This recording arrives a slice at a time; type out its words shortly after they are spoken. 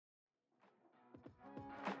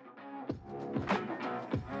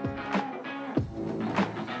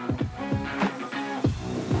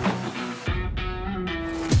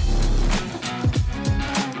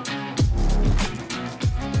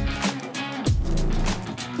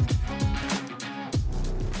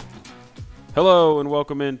Hello and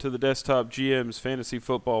welcome into the Desktop GMs Fantasy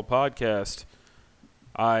Football Podcast.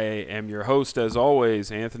 I am your host, as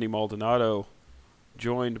always, Anthony Maldonado,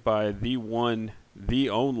 joined by the one, the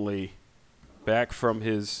only, back from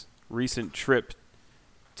his recent trip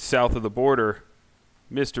south of the border,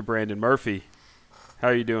 Mr. Brandon Murphy. How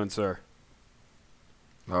are you doing, sir?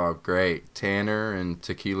 Oh, great. Tanner and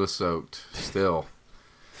tequila soaked still.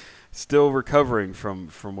 Still recovering from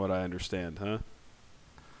what I understand, huh?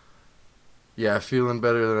 Yeah, feeling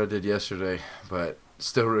better than I did yesterday, but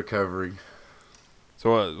still recovering.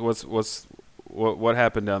 So what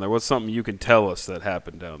happened down there? What's something you can tell us that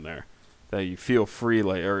happened down there that you feel free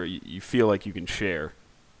like, or you feel like you can share?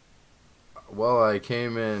 Well, I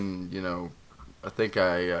came in, I think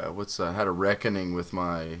I had a reckoning with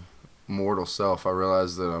my mortal self. I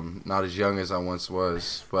realized that I'm not as young as I once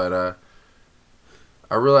was, but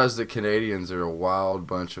I realized that Canadians are a wild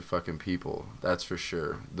bunch of fucking people. That's for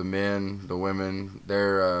sure. The men, the women,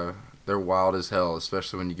 they're wild as hell,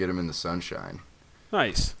 especially when you get them in the sunshine.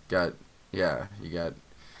 Nice. You got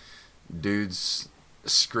dudes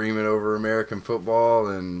screaming over American football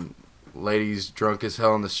and ladies drunk as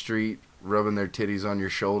hell in the street rubbing their titties on your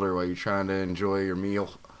shoulder while you're trying to enjoy your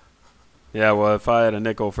meal. Yeah, well, if I had a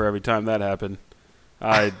nickel for every time that happened,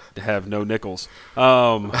 I'd have no nickels.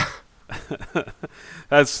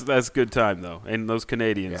 That's good time though, and those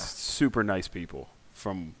Canadians, super nice people,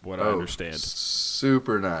 from what I understand.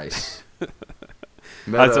 Super nice.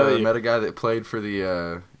 Met a guy that played for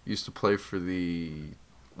used to play for the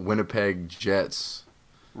Winnipeg Jets.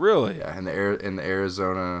 Really? Yeah, in the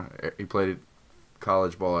Arizona. He played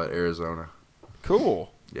college ball at Arizona.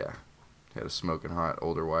 Cool. Yeah, had a smoking hot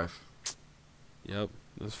older wife. Yep,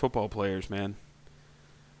 those football players, man.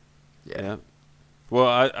 Yeah. Well,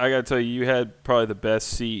 I gotta tell you, you had probably the best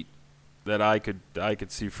seat that I could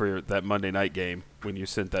see for that Monday night game when you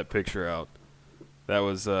sent that picture out. That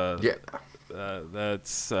was I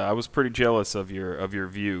was pretty jealous of your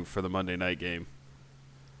view for the Monday night game.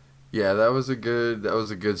 Yeah, that was a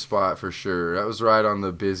good spot for sure. That was right on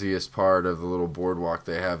the busiest part of the little boardwalk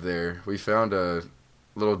they have there. We found a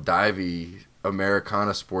little divey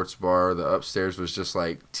Americana sports bar. The upstairs was just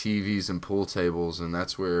like TVs and pool tables, and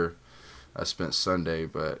that's where I spent Sunday.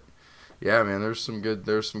 But yeah, man, there's some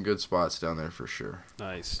good spots down there for sure.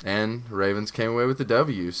 Nice. And Ravens came away with the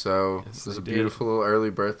W, so yes, it was a beautiful little early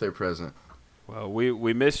birthday present. Well,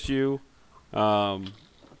 we missed you. Britt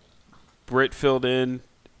filled in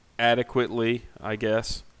adequately, I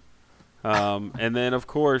guess. And then, of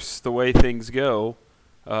course, the way things go,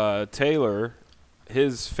 Taylor,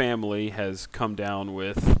 his family has come down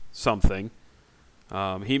with something.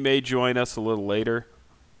 He may join us a little later,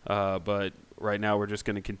 but right now we're just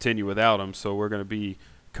going to continue without him. So we're going to be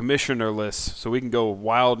commissionerless, so we can go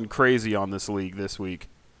wild and crazy on this league this week.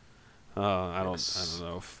 I don't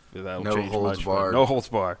know if that'll change much. No holds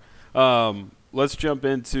barred. Let's jump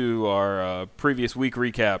into our previous week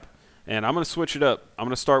recap, and I'm going to switch it up. I'm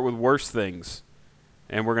going to start with worst things,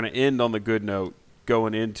 and we're going to end on the good note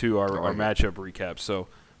going into our matchup recap. So,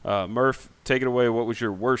 Murph, take it away. What was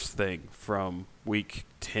your worst thing from week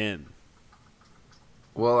 10?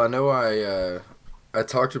 Well, I know I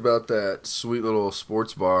talked about that sweet little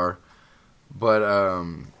sports bar, but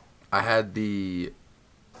I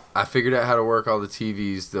figured out how to work all the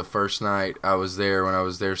TVs the first night I was there when I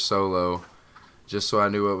was there solo, just so I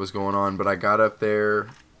knew what was going on. But I got up there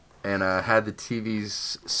and I had the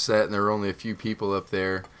TVs set, and there were only a few people up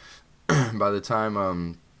there. By the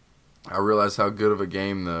time I realized how good of a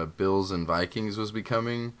game the Bills and Vikings was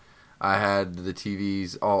becoming, I had the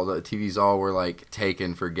TVs all were like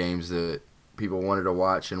taken for games that people wanted to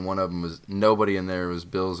watch, and one of them was nobody in there was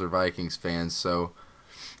Bills or Vikings fans. So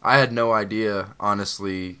I had no idea,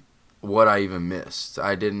 honestly, what I even missed.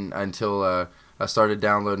 I didn't until I started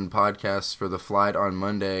downloading podcasts for the flight on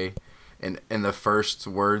Monday, and the first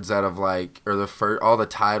words out of all the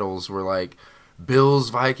titles were like Bills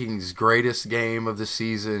Vikings greatest game of the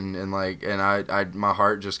season, and I my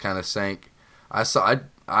heart just kind of sank.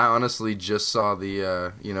 I honestly just saw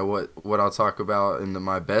the what I'll talk about in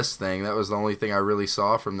my best thing. That was the only thing I really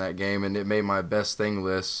saw from that game, and it made my best thing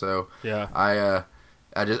list. So yeah, I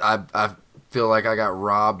feel like I got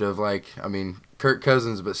robbed of Kirk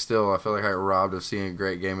Cousins, but still I feel like I got robbed of seeing a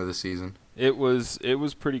great game of the season. It was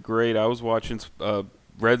pretty great. I was watching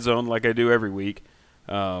Red Zone like I do every week,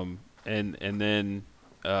 and then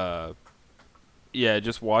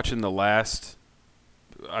just watching the last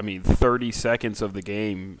 30 seconds of the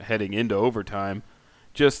game heading into overtime,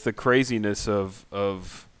 just the craziness of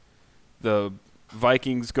the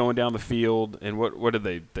Vikings going down the field, and what did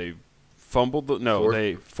they fumbled. They No,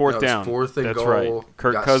 it's down. fourth and That's goal, right.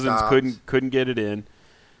 Kirk got Cousins stopped. couldn't get it in.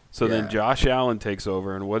 So Yeah. then Josh Allen takes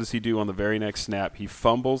over, and what does he do on the very next snap? He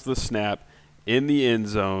fumbles the snap in the end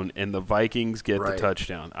zone, and the Vikings get the Right.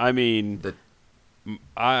 touchdown. I mean,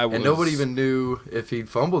 And nobody even knew if he'd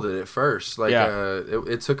fumbled it at first. Like, Yeah.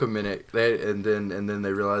 it took a minute, and then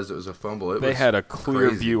they realized it was a fumble. They had a clear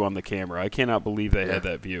crazy. view on the camera. I cannot believe they Yeah. had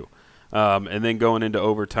that view. And then going into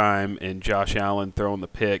overtime and Josh Allen throwing the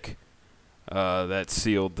pick, that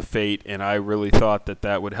sealed the fate. And I really thought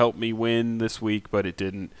that would help me win this week, but it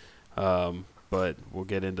didn't. But we'll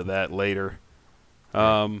get into that later.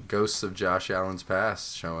 Ghosts of Josh Allen's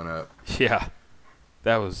past showing up. Yeah,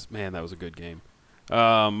 that was a good game.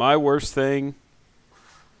 My worst thing,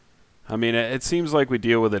 I mean, it seems like we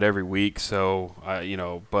deal with it every week, so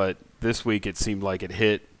but this week it seemed like it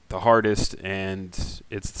hit the hardest, and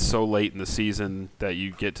it's so late in the season that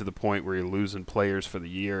you get to the point where you're losing players for the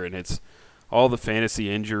year, and it's all the fantasy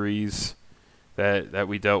injuries that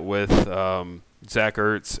we dealt with. Zach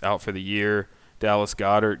Ertz out for the year. Dallas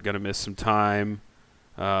Goedert going to miss some time.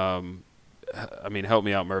 I mean, help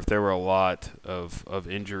me out, Murph. There were a lot of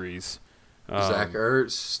injuries. Zach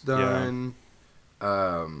Ertz done.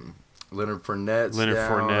 Yeah. Leonard Fournette's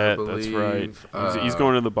down, I believe. That's right. He's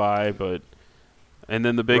going to the bye, and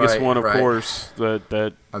then the biggest one, of course,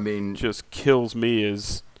 that I mean, just kills me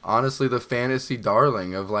is honestly the fantasy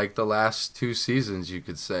darling of like the last 2 seasons, you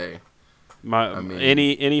could say.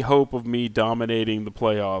 Any hope of me dominating the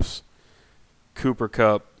playoffs. Cooper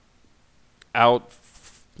Kupp out,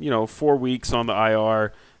 4 weeks on the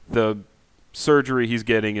IR. The surgery he's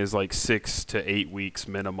getting is like 6 to 8 weeks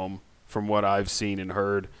minimum from what I've seen and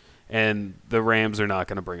heard, and the Rams are not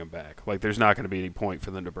going to bring him back. Like, there's not going to be any point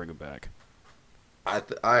for them to bring him back.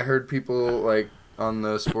 I heard people like on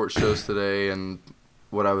the sports shows today and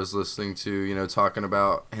what I was listening to, talking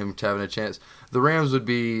about him having a chance. The Rams would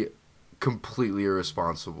be completely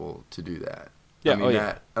irresponsible to do that. Yeah, I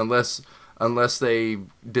mean, unless they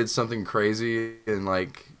did something crazy and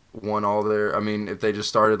like won all their. I mean, if they just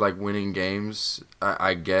started like winning games,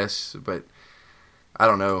 I guess, but I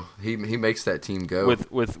don't know. He makes that team go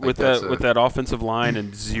with that offensive line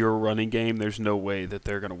and zero running game. There's no way that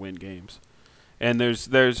they're going to win games, and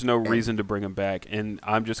there's no reason to bring him back. And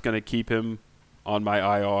I'm just going to keep him on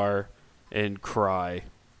my IR and cry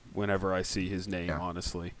whenever I see his name. Yeah.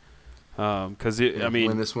 Honestly, because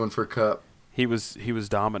win this one for Kupp. He was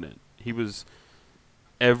dominant. He was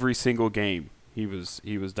every single game. He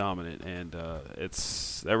was dominant, and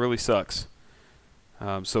that really sucks.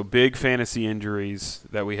 So big fantasy injuries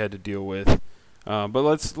that we had to deal with. But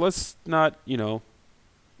let's not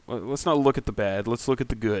look at the bad. Let's look at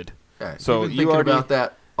the good. Yeah, so you've been thinking about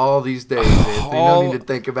that all these days. Anthony. No need to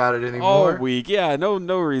think about it anymore. All week, yeah. No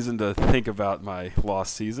reason to think about my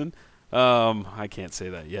lost season. I can't say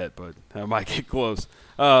that yet, but I might get close.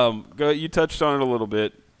 You touched on it a little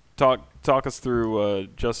bit. Talk us through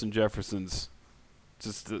Justin Jefferson's.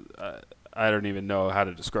 I don't even know how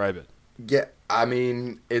to describe it. Yeah, I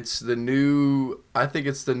mean, I think it's the new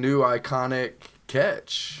iconic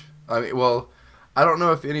catch. I mean, well, I don't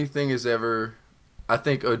know if anything is ever. I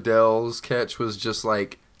think Odell's catch was just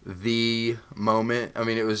like the moment. I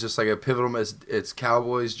mean, it was just like a pivotal moment. It's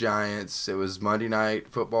Cowboys Giants. It was Monday Night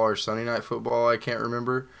Football or Sunday Night Football. I can't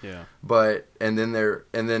remember. Yeah. But and then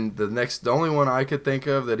the only one I could think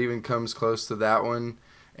of that even comes close to that one,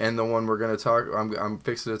 and the one I'm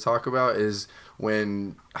fixing to talk about is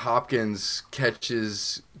when Hopkins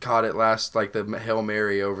caught it last, like the Hail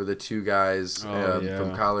Mary over the 2 guys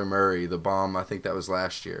from Kyler Murray, the bomb. I think that was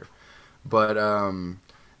last year. But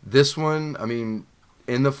this one, I mean,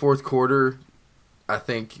 in the fourth quarter, I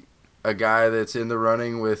think a guy that's in the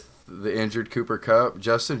running with the injured Cooper Kupp,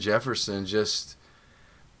 Justin Jefferson, just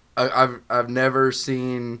I've never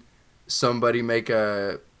seen somebody make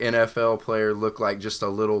a NFL player look like just a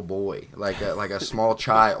little boy, like a small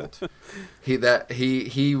child. He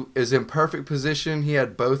is in perfect position. He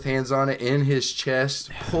had both hands on it in his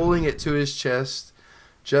chest, pulling it to his chest.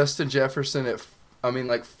 Justin Jefferson at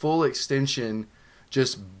full extension,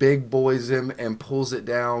 just big boys him and pulls it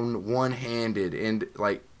down one-handed and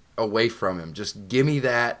like away from him. Just give me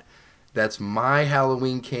that. That's my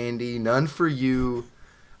Halloween candy. None for you.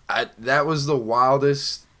 That was the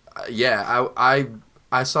wildest.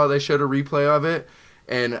 I saw they showed a replay of it,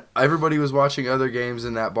 and everybody was watching other games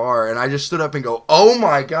in that bar, and I just stood up and go, "Oh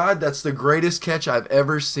my God, that's the greatest catch I've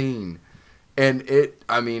ever seen." And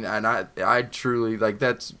I truly like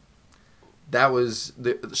that was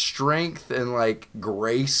the strength and like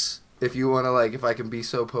grace, if you want to, like, if I can be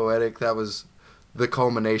so poetic, that was the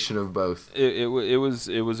culmination of both. It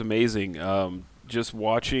was amazing. just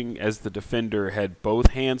watching as the defender had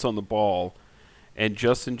both hands on the ball, and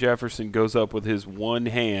Justin Jefferson goes up with his one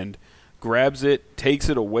hand, grabs it, takes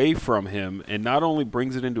it away from him, and not only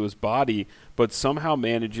brings it into his body, but somehow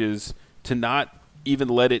manages to not even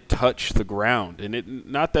let it touch the ground. And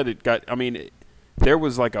not that it got, I mean, there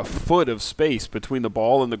was like a foot of space between the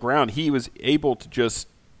ball and the ground. He was able to just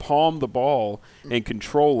palm the ball and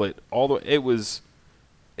control it. It was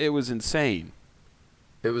insane.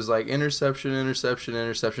 It was like interception, interception,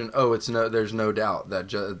 interception. Oh, there's no doubt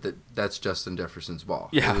that's Justin Jefferson's ball.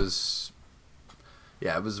 Yeah. It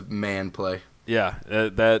was man play. Yeah,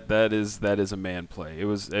 that is a man play.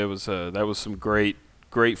 That was some great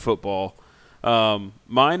football.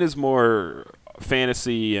 Mine is more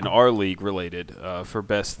fantasy and our league related for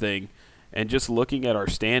best thing, and just looking at our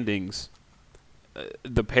standings,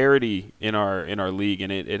 the parity in our league,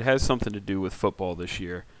 and it has something to do with football this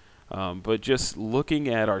year. But just looking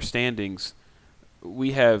at our standings,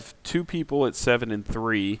 we have 2 people at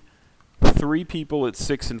 7-3, 3 people at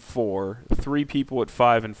 6-4, 3 people at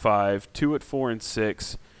 5-5, 2 at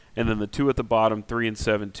 4-6, and then the 2 at the bottom,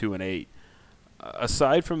 3-7, 2-8.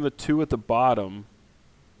 Aside from the 2 at the bottom,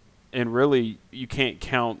 and really you can't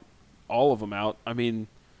count all of them out. I mean,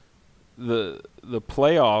 the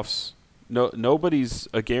playoffs. Nobody's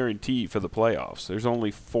a guarantee for the playoffs. There's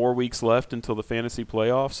only 4 weeks left until the fantasy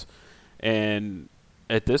playoffs, and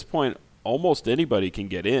at this point, almost anybody can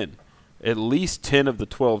get in. At least 10 of the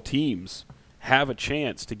 12 teams have a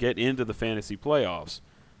chance to get into the fantasy playoffs,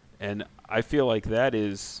 and I feel like that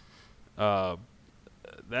is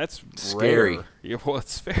that's scary. Rare. Yeah, well,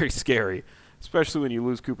 it's very scary, especially when you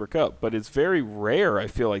lose Cooper Kupp. But it's very rare, I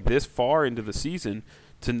feel like, this far into the season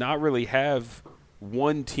to not really have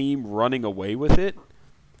one team running away with it.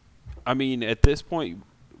 I mean, at this point,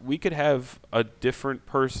 we could have a different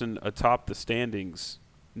person atop the standings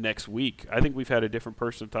next week. I think we've had a different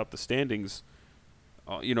person atop the standings,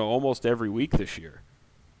 almost every week this year.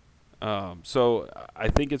 So I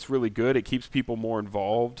think it's really good. It keeps people more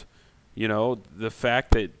involved. The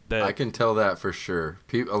fact that I can tell that for sure.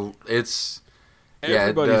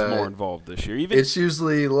 Everybody's more involved this year. It's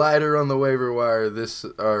usually lighter on the waiver wire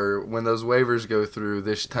when those waivers go through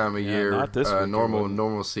this time of year. Not this week,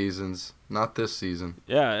 normal seasons, not this season.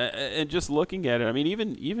 Yeah, and just looking at it, I mean,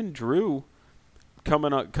 even Drew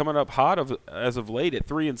coming up hot as of late at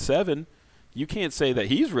 3-7, you can't say that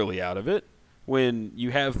he's really out of it when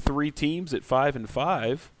you have 3 teams at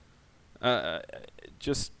 5-5.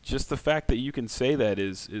 Just the fact that you can say that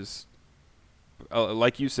is.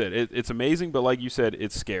 Like you said, it's amazing, but like you said,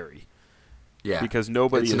 it's scary. Yeah, because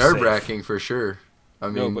nobody is safe. It's nerve-wracking for sure. I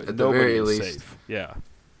mean, at the very least. Safe. Yeah.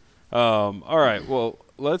 All right. Well,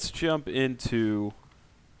 let's jump into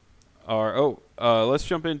our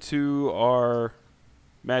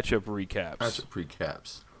matchup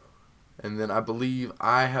recaps. And then I believe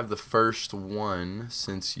I have the first one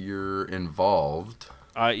since you're involved.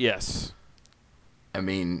 Yes. I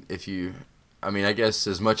guess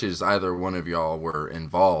as much as either one of y'all were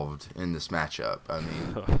involved in this matchup,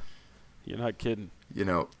 you're not kidding.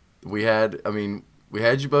 We had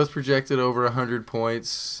you both projected over 100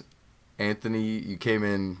 points. Anthony, you came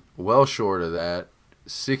in well short of that,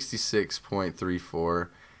 66.34.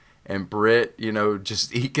 And Britt,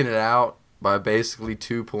 just eking it out by basically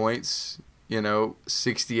 2 points,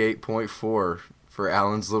 68.4 for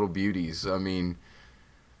Allen's Little Beauties. I mean,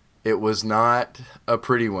 it was not a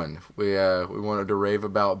pretty one. We wanted to rave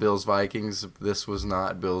about Bills Vikings. This was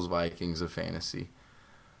not Bills Vikings of fantasy.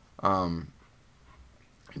 It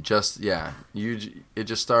just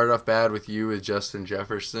started off bad with you with Justin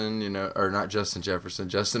Jefferson, or not Justin Jefferson,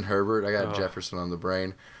 Justin Herbert. I got Jefferson on the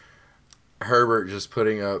brain. Herbert just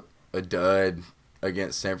putting up a dud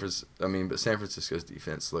against San Francisco. But San Francisco's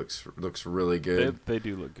defense looks really good. They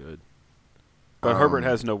do look good, but Herbert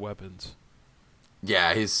has no weapons.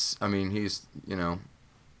 Yeah, he's Gerald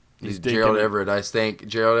Everett. I think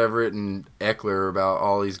Gerald Everett and Eckler are about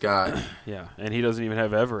all he's got. Yeah, and he doesn't even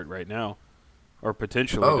have Everett right now, or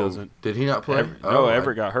potentially doesn't. Did he not play?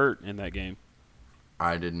 Everett got hurt in that game.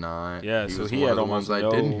 I did not. Yeah, he so was he one had of the almost ones no.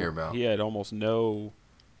 I didn't hear about. He had almost no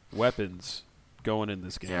weapons going in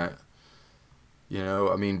this game. Yeah.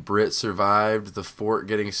 Britt survived the fort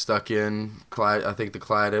getting stuck in. I think the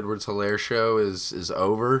Clyde Edwards-Hilaire show is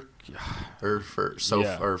over. Or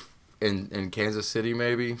in Kansas City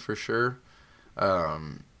maybe for sure. But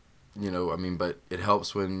it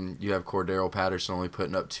helps when you have Cordero Patterson only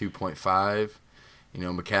putting up 2.5.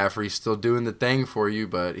 McCaffrey's still doing the thing for you,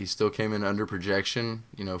 but he still came in under projection.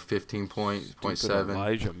 15.7.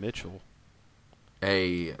 Elijah Mitchell.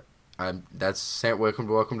 Hey,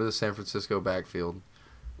 welcome to the San Francisco backfield.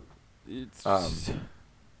 It's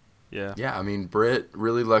yeah. Yeah, I mean, Britt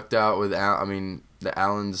really lucked out with the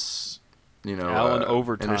Allen's, Allen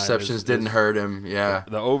overtime interceptions didn't hurt him. Yeah.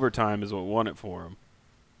 The overtime is what won it for him.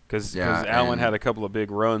 Because Allen had a couple of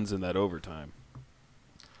big runs in that overtime.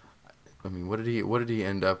 I mean, what did he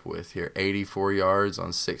end up with here? 84 yards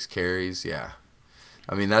on 6 carries. Yeah.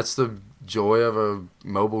 I mean, that's the joy of a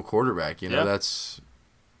mobile quarterback. That's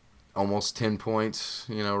almost 10 points,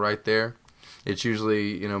 right there. It's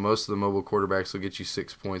usually, most of the mobile quarterbacks will get you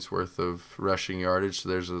 6 points worth of rushing yardage.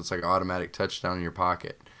 So it's like an automatic touchdown in your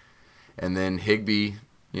pocket. And then Higbee,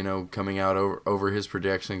 coming out over his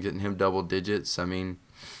projection, getting him double digits. I mean,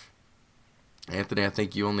 Anthony, I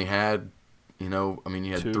think you only had, you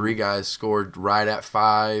had 2. 3 guys scored right at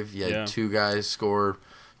 5. You had Yeah. 2 guys score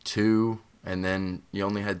 2. And then you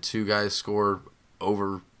only had 2 guys score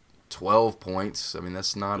over 12 points. I mean,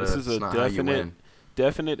 that's not how you win.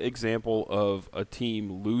 Definite example of a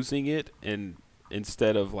team losing it, and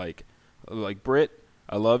instead of like Britt,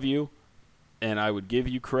 I love you, and I would give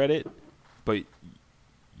you credit, but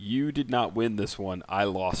you did not win this one. I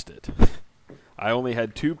lost it. I only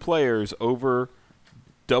had 2 players over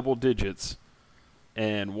double digits,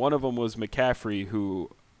 and one of them was McCaffrey, who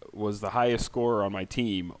was the highest scorer on my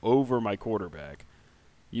team over my quarterback.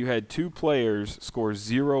 You had 2 players score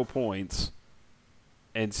 0 points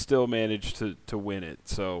and still managed to win it.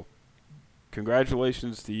 So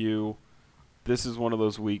congratulations to you. This is one of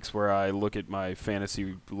those weeks where I look at my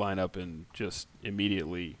fantasy lineup and just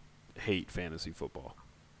immediately hate fantasy football.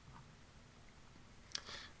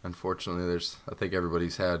 Unfortunately, I think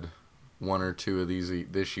everybody's had 1 or 2 of these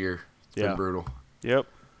this year. It's been brutal. Yep.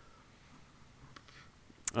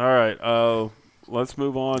 All right. Let's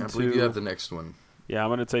move on I believe you have the next one. Yeah, I'm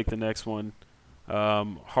going to take the next one.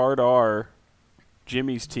 Hard R,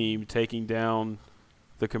 Jimmy's team, taking down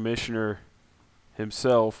the commissioner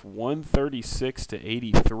himself,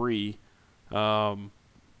 136-83.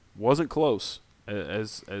 Wasn't close.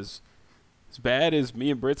 As bad as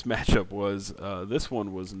me and Britt's matchup was, this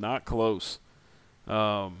one was not close.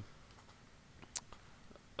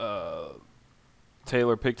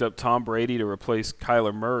 Taylor picked up Tom Brady to replace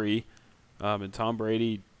Kyler Murray, and Tom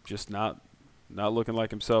Brady just not looking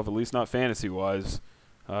like himself, at least not fantasy-wise.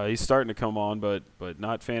 He's starting to come on, but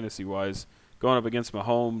not fantasy-wise. Going up against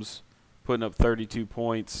Mahomes, putting up 32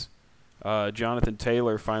 points. Jonathan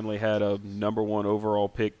Taylor finally had a number 1 overall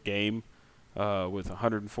pick game with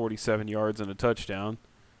 147 yards and a touchdown.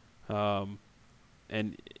 And,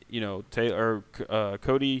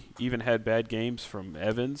 Cody even had bad games from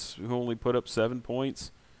Evans, who only put up 7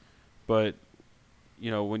 points. But,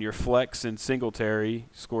 when your flex and Singletary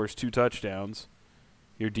scores 2 touchdowns,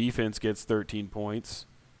 your defense gets 13 points.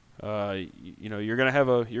 You're gonna have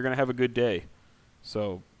a good day.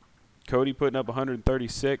 So, Cody putting up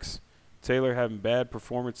 136, Taylor having bad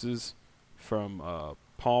performances from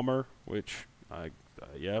Palmer, which I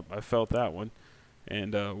felt that one,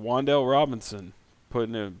 and Wan'Dale Robinson put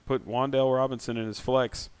Wan'Dale Robinson in his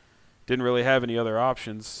flex. Didn't really have any other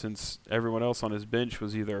options since everyone else on his bench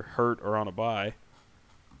was either hurt or on a bye.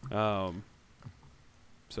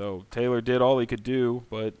 So Taylor did all he could do,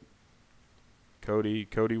 but Cody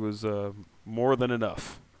was more than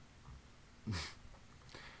enough.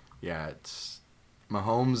 Yeah, it's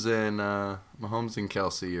Mahomes and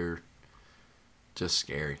Kelsey are just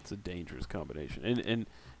scary. It's a dangerous combination. And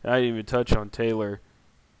I didn't even touch on Taylor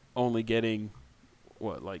only getting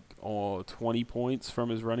 20 points from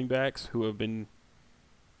his running backs, who have been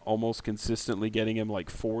almost consistently getting him like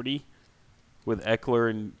 40 with Eckler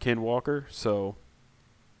and Ken Walker. So,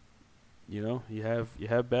 you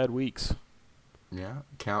have bad weeks. Yeah,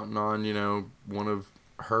 counting on, one of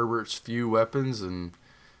Herbert's few weapons and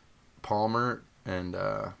Palmer, and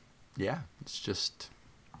it's just.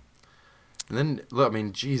 And then look, I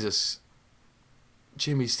mean, Jesus,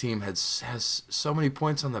 Jimmy's team has so many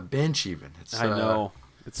points on the bench. Even I know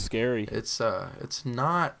it's scary. It's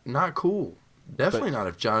not cool. Definitely not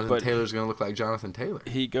if Jonathan Taylor's going to look like Jonathan Taylor.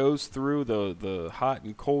 He goes through the hot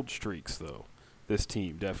and cold streaks though. This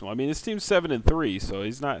team definitely. I mean, this team's 7-3, so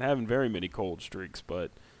he's not having very many cold streaks,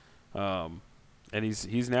 but and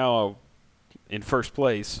he's now in first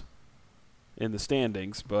place in the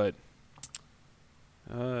standings, but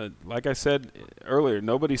like I said earlier,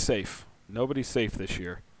 nobody's safe. Nobody's safe this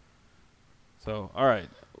year. So, all right,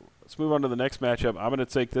 let's move on to the next matchup. I'm going to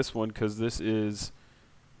take this one because this is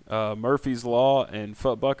Murphy's Law and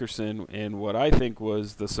Futt Buckerson in what I think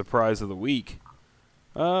was the surprise of the week.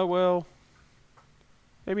 Well,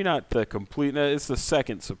 maybe not the complete. It's the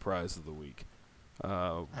second surprise of the week.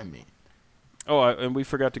 And we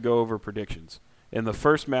forgot to go over predictions. In the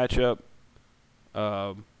first matchup,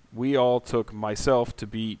 we all took myself to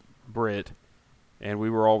beat Britt, and we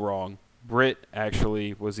were all wrong. Britt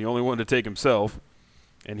actually was the only one to take himself,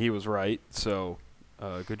 and he was right. So,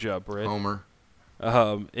 good job, Britt. Homer.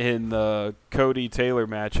 In the Cody-Taylor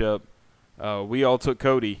matchup, we all took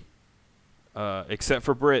Cody, except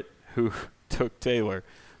for Britt, who took Taylor.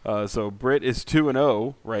 So Britt is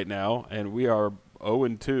 2-0 right now, and we are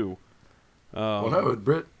 0-2. Well, no,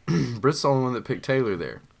 Britt's the only one that picked Taylor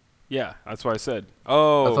there. Yeah, that's what I said.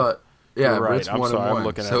 Oh, I thought, yeah, you're right. Britt's I'm 1-1. sorry, I'm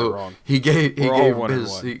looking at it wrong. He gave We're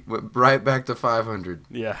all he went right back to 500.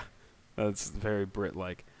 Yeah, that's very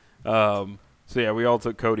Britt-like. So yeah, we all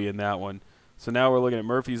took Cody in that one. So now we're looking at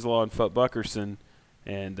Murphy's Law and Futt Buckerson,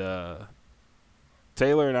 and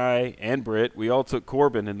Taylor and I and Britt, we all took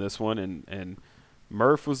Corbin in this one, and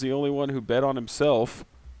Murph was the only one who bet on himself,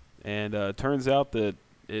 and turns out that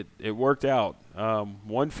it worked out.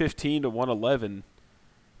 115 to 111,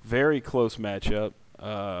 very close matchup.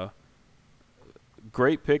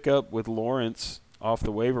 Great pickup with Lawrence off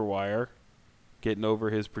the waiver wire, getting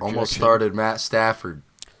over his projection. Almost started Matt Stafford.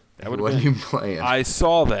 That would what have are you playing? I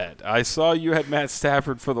saw that. I saw you had Matt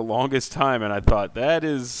Stafford for the longest time, and I thought that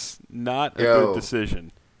is not a good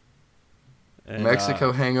decision. And,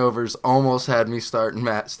 Mexico hangovers almost had me starting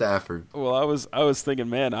Matt Stafford. Well, I was thinking,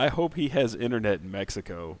 man, I hope he has internet in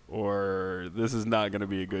Mexico, or this is not going to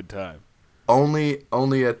be a good time. Only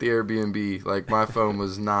at the Airbnb. Like, my phone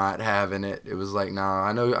was not having it. It was like, nah.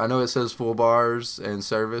 I know it says full bars and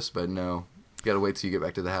service, but no, you got to wait till you get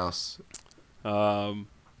back to the house.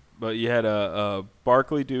 But you had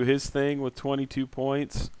Barkley do his thing with 22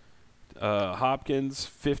 points. Hopkins,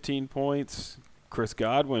 15 points. Chris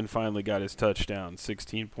Godwin finally got his touchdown,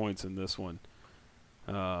 16 points in this one.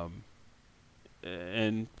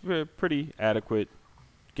 And pretty adequate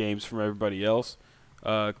games from everybody else.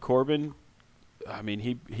 Corbin, I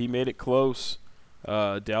mean, he made it close.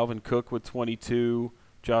 Dalvin Cook with 22.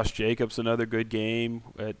 Josh Jacobs, another good game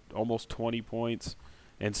at almost 20 points.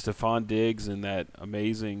 And Stephon Diggs in that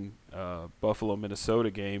amazing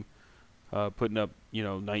Buffalo-Minnesota game, putting up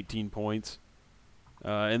 19 points,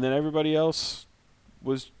 and then everybody else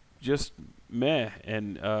was just meh,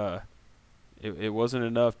 and it wasn't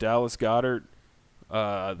enough. Dallas Goedert,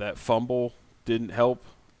 that fumble didn't help,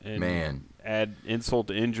 and add insult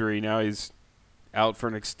to injury. Now he's out for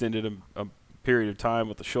an extended a period of time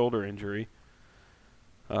with a shoulder injury.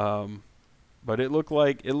 But it looked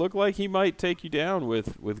like he might take you down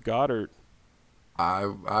with Goddard. I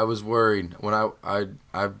was worried when I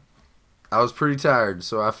was pretty tired,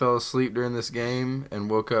 so I fell asleep during this game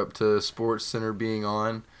and woke up to Sports Center being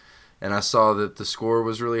on, and I saw that the score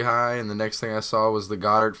was really high, and the next thing I saw was the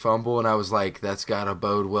Goddard fumble, and I was like, that's gotta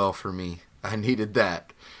bode well for me. I needed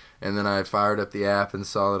that. And then I fired up the app and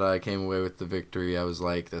saw that I came away with the victory. I was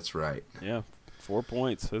like, that's right. Yeah, 4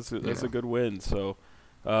 points. That's a good win. So.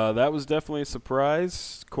 That was definitely a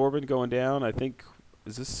surprise. Corbin going down, I think,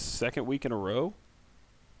 is this second week in a row?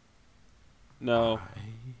 No.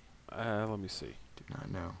 Let me see. Do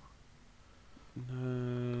not know.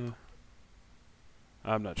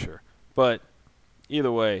 I'm not sure. But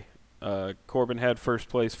either way, Corbin had first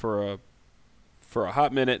place for a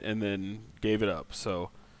hot minute and then gave it up.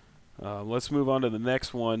 So let's move on to the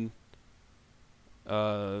next one.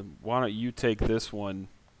 Why don't you take this one,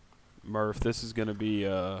 Murph? This is going to be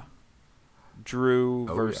Drew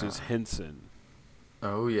versus Henson.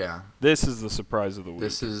 Oh, yeah. This is the surprise of the week.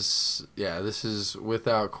 This is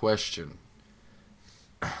without question.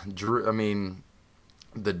 Drew, I mean,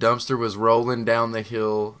 the dumpster was rolling down the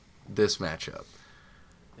hill this matchup.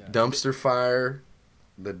 Yeah. Dumpster fire,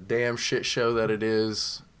 the damn shit show that it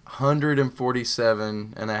is,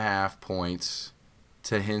 147.5 points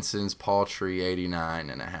to Henson's paltry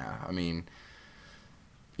 89.5. I mean,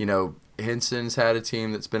 Henson's had a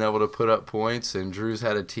team that's been able to put up points, and Drew's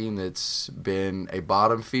had a team that's been a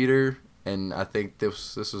bottom feeder, and I think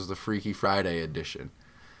this was the Freaky Friday edition.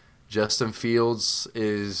 Justin Fields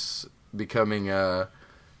is becoming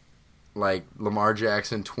like Lamar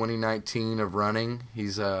Jackson 2019 of running.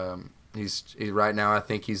 He's right now, I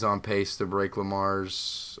think he's on pace to break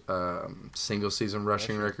Lamar's single season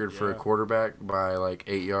rushing record for a quarterback by like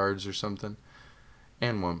 8 yards or something.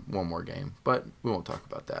 And one more game, but we won't talk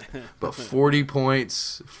about that. But 40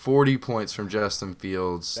 points from Justin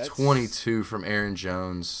Fields, 22 from Aaron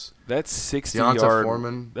Jones. That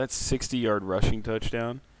 60-yard rushing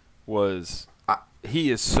touchdown was he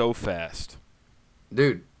is so fast.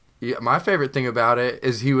 Dude, yeah, my favorite thing about it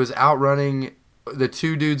is he was outrunning the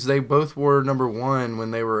two dudes. They both were number one when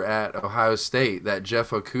they were at Ohio State. That Jeff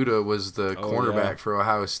Okudah was the cornerback for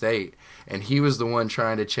Ohio State. And he was the one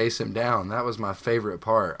trying to chase him down. That was my favorite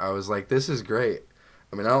part. I was like, this is great.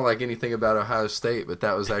 I mean, I don't like anything about Ohio State, but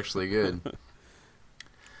that was actually good.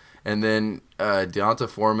 And then Deonta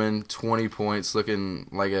Foreman, 20 points, looking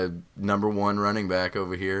like a number one running back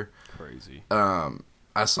over here. Crazy.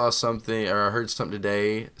 I saw something, or I heard something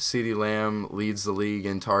today. CeeDee Lamb leads the league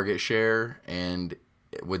in target share, and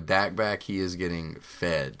with Dak back, he is getting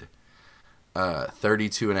fed.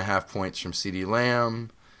 32.5 points from CeeDee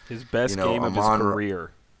Lamb. His best game of his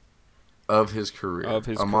career. Of his career.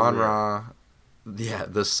 Amon-Ra, yeah,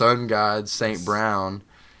 the sun god, St. Brown,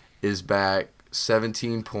 is back,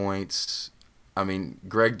 17 points. I mean,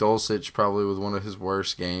 Greg Dulcich probably with one of his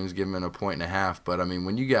worst games, giving him a point and a half. But, I mean,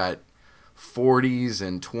 when you got 40s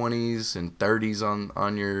and 20s and 30s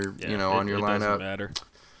on your on your lineup. Doesn't matter.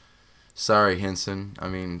 Sorry, Henson. I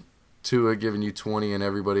mean, Tua giving you 20 and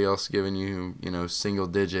everybody else giving you single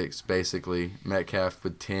digits basically. Metcalf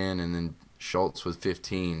with 10 and then Schultz with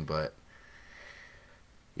 15. But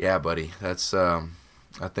yeah, buddy, that's I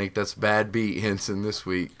think that's bad beat Henson this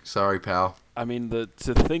week. Sorry, pal. I mean,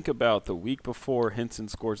 to think about the week before, Henson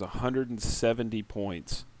scores 170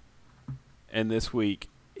 points, and this week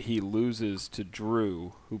he loses to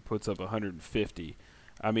Drew, who puts up 150.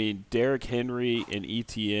 I mean, Derrick Henry and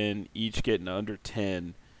ETN each getting under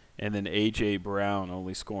 10, and then A.J. Brown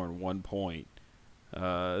only scoring 1 point.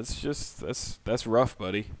 It's just that's rough,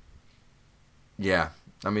 buddy. Yeah.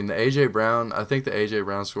 I mean, I think the A.J.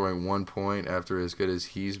 Brown scoring 1 point after as good as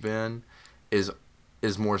he's been is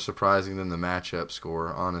more surprising than the matchup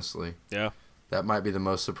score, honestly. Yeah. That might be the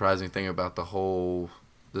most surprising thing about this whole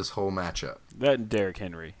matchup. That and Derrick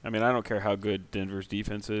Henry. I mean, I don't care how good Denver's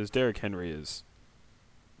defense is. Derrick Henry is.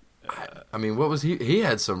 I mean, what was he? He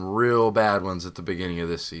had some real bad ones at the beginning of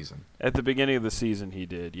this season. At the beginning of the season, he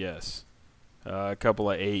did, yes. A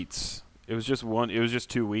couple of 8s. It was just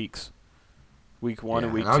 2 weeks. Week 1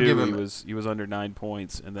 and week 2, he was under 9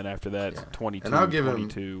 points, and then after that, 22, and I'll give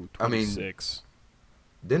 22, 26.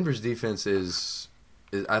 Denver's defense is,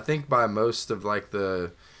 I think, by most of like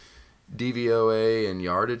the DVOA and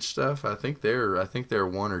yardage stuff, I think they're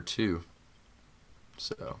 1 or 2.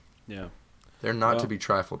 So yeah, they're not to be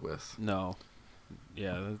trifled with. No,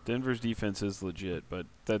 yeah, Denver's defense is legit, but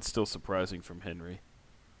that's still surprising from Henry.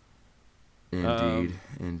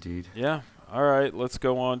 Indeed. Yeah. All right, let's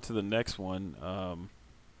go on to the next one.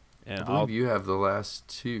 And I believe you have the last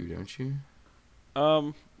 2, don't you?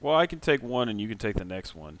 Well, I can take one, and you can take the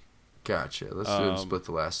next one. Gotcha. Let's do it and split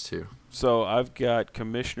the last 2. So I've got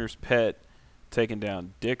Commissioner's Pet taking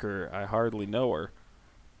down Dicker. I hardly know her,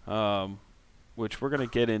 which we're going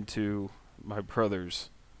to get into my brother's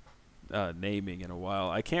naming in a while.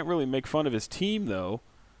 I can't really make fun of his team, though.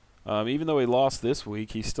 Even though he lost this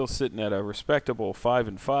week, he's still sitting at a respectable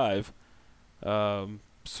 5-5.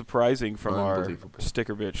 Surprising from our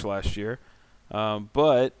sticker bitch last year.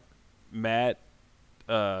 But Matt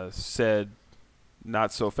said,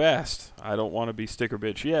 not so fast. I don't want to be sticker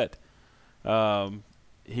bitch yet.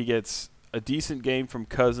 He gets a decent game from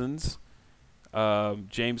Cousins.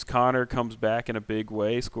 James Conner comes back in a big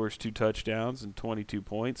way, scores 2 touchdowns and 22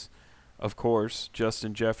 points. Of course,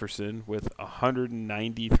 Justin Jefferson with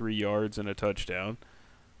 193 yards and a touchdown,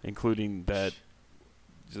 including that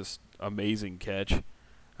just amazing catch.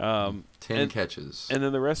 10 catches. And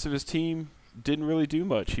then the rest of his team didn't really do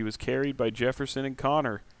much. He was carried by Jefferson and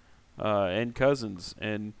Conner and Cousins.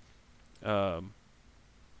 And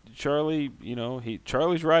Charlie,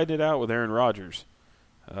 Charlie's riding it out with Aaron Rodgers.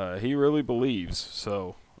 He really believes.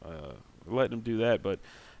 So letting him do that. But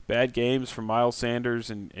bad games from Miles Sanders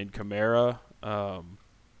and Kamara.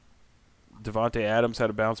 Devontae Adams had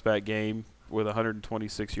a bounce-back game with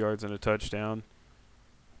 126 yards and a touchdown.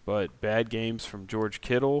 But bad games from George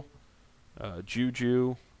Kittle,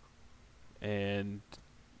 Juju, and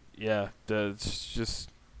yeah, it's just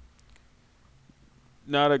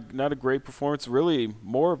not a great performance. Really,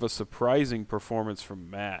 more of a surprising performance from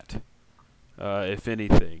Matt, if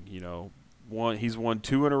anything. He's won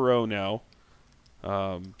 2 in a row now,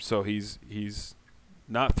 so he's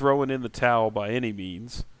not throwing in the towel by any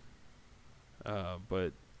means.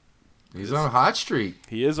 But he's on a hot streak.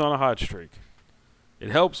 He is on a hot streak. It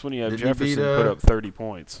helps when you have Jefferson put up 30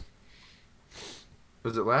 points.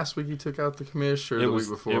 Was it last week he took out the commish, or the week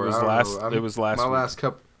before? It was last. It was last. My week. last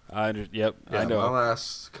couple. I know. My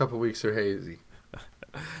last couple weeks are hazy.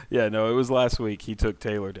 Yeah, no, it was last week. He took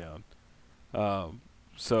Taylor down.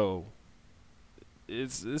 So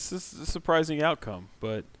it's a surprising outcome,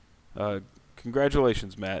 but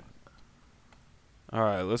congratulations, Matt. All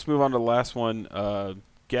right, let's move on to the last one.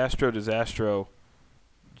 Gastro Disastro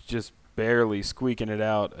just barely squeaking it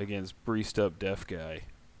out against Breezed Up Deaf Guy.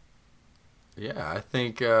 Yeah, I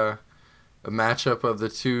think a matchup of the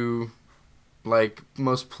two like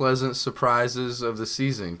most pleasant surprises of the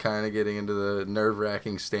season, kind of getting into the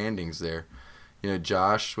nerve-wracking standings there.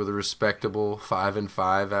 Josh with a respectable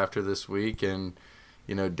 5-5 after this week, and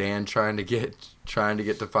Dan trying to get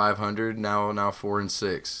to 500 now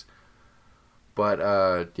 4-6.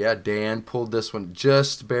 But yeah, Dan pulled this one,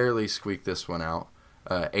 just barely squeaked this one out,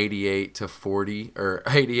 88-40 or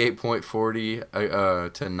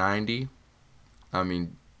 88.40 to 90. I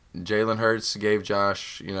mean, Jalen Hurts gave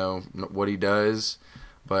Josh what he does,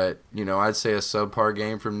 but I'd say a subpar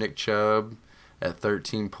game from Nick Chubb at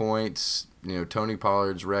 13 points. Tony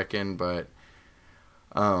Pollard's wrecking, but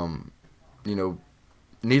neither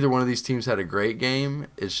one of these teams had a great game.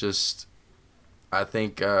 It's just, I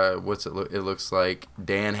think it looks like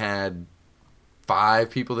Dan had 5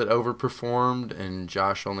 people that overperformed, and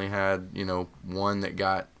Josh only had one that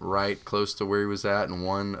got right close to where he was at, and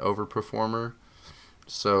one overperformer.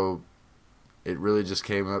 So it really just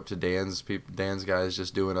came up to Dan's guys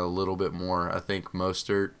just doing a little bit more. I think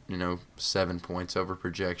Mostert, 7 points over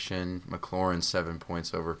projection. McLaurin 7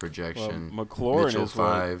 points over projection. Well, McLaurin Mitchell is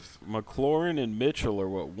 5. McLaurin and Mitchell are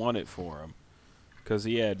what won it for him, because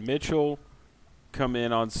he had Mitchell come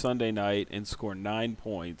in on Sunday night and score 9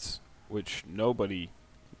 points, which nobody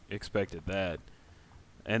expected that.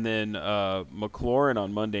 And then McLaurin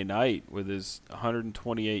on Monday night with his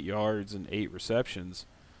 128 yards and 8 receptions.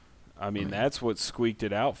 I mean, that's what squeaked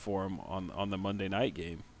it out for him on the Monday night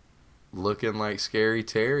game. Looking like Scary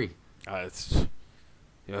Terry.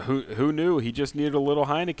 Who knew? He just needed a little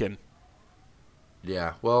Heineken.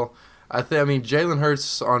 Yeah, well, I mean, Jalen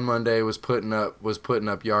Hurts on Monday was putting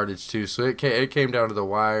up yardage too, so it came down to the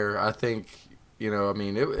wire. I think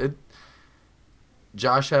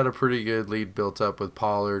Josh had a pretty good lead built up with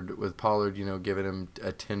Pollard. Giving him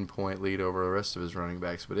a 10-point lead over the rest of his running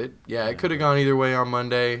backs. But it could have gone either way on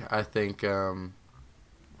Monday. I think.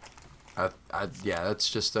 That's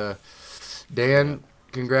just a Dan.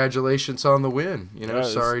 Congratulations on the win.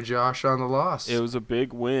 Sorry, Josh, on the loss. It was a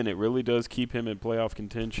big win. It really does keep him in playoff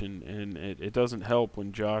contention, and it doesn't help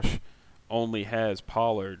when Josh only has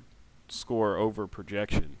Pollard score over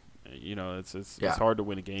projection. It's hard to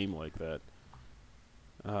win a game like that.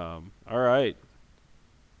 All right.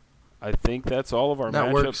 I think that's all of our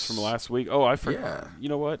matchups from last week. Oh, I forgot. Yeah. You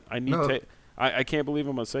know what? I need I can't believe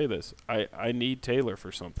I'm going to say this. I need Taylor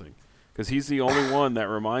for something, because he's the only one that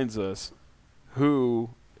reminds us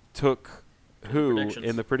who took who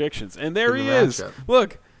in the predictions. And there he is.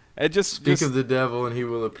 Look. Speak of the devil and he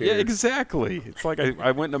will appear. Yeah, exactly. It's like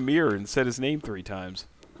I went in a mirror and said his name 3 times.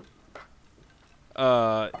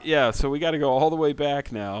 So we got to go all the way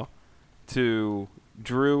back now to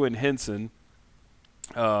Drew and Henson.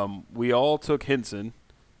 We all took Henson,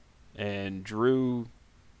 and Drew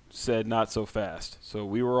said not so fast. So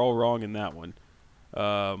we were all wrong in that one.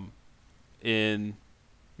 In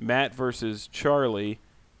Matt versus Charlie,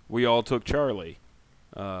 we all took Charlie.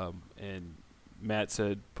 And Matt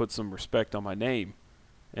said, put some respect on my name.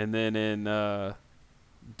 And then in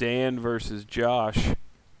Dan versus Josh,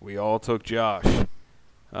 we all took Josh.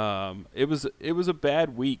 It was a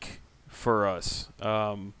bad week for us.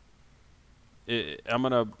 I'm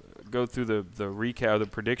gonna go through the recap, the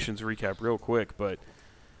predictions recap, real quick. But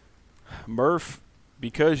Murph,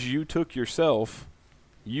 because you took yourself,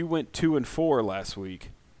 you went 2-4 last week,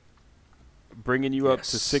 bringing you up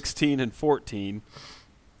to 16-14.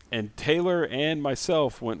 And Taylor and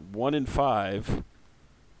myself went 1-5.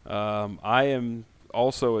 I am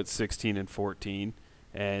also at 16-14,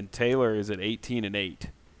 and Taylor is at 18-8.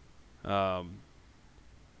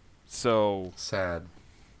 So sad.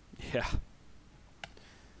 Yeah.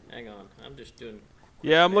 Hang on, I'm just doing.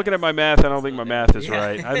 Yeah, I'm looking at my math. I don't think my math is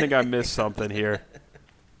right. I think I missed something here.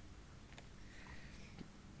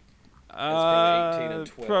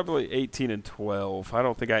 Probably 18 and 12. I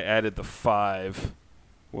don't think I added the 5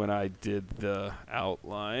 when I did the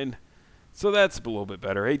outline. So that's a little bit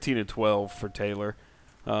better. 18 and 12 for Taylor.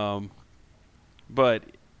 But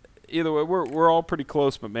either way, we're all pretty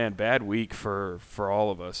close. But man, bad week for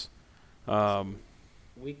all of us.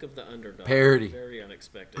 Week of the underdog. Parity. Very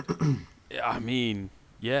unexpected. I mean,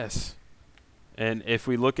 yes. And if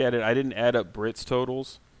we look at it, I didn't add up Britt's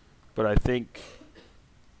totals, but I think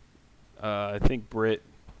Britt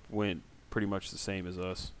went pretty much the same as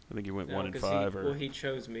us. I think he went 1-5. He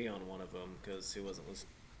chose me on one of them because he wasn't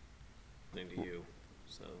listening to you.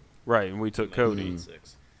 So right, and we took Cody.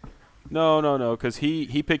 6. No, because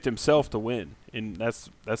he picked himself to win, and that's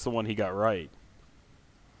the one he got right.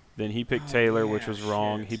 Then he picked Taylor, which was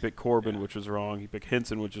wrong. Shit. He picked Corbin, which was wrong. He picked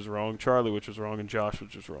Henson, which was wrong. Charlie, which was wrong, and Josh,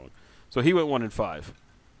 which was wrong. So he went 1-5.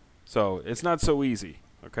 So it's not so easy.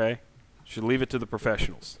 Okay, should leave it to the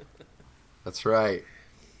professionals. That's right.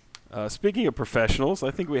 Speaking of professionals,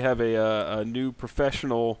 I think we have a new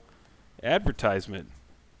professional advertisement.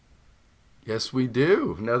 Yes, we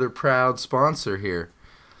do. Another proud sponsor here.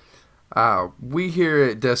 We here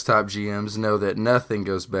at Desktop GMs know that nothing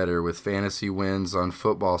goes better with fantasy wins on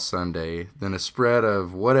football Sunday than a spread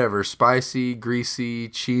of whatever spicy, greasy,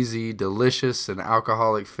 cheesy, delicious, and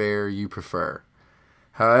alcoholic fare you prefer.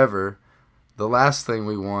 However, the last thing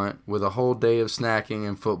we want with a whole day of snacking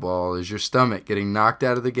and football is your stomach getting knocked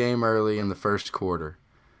out of the game early in the first quarter.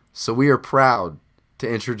 So we are proud to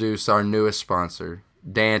introduce our newest sponsor,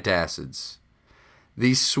 Dantacids.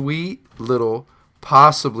 These sweet little,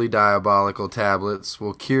 possibly diabolical tablets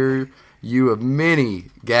will cure you of many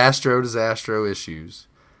gastro-disastro issues.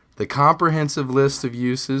 The comprehensive list of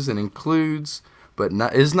uses and includes, but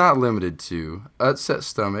is not limited to, upset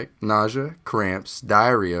stomach, nausea, cramps,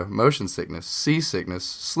 diarrhea, motion sickness, seasickness,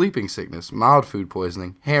 sleeping sickness, mild food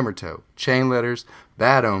poisoning, hammer toe, chain letters,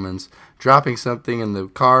 bad omens, dropping something in the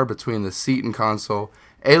car between the seat and console,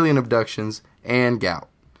 alien abductions, and gout.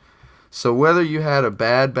 So whether you had a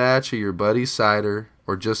bad batch of your buddy's cider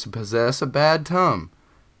or just possess a bad tum,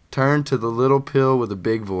 turn to the little pill with a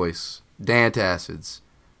big voice, Dantacids.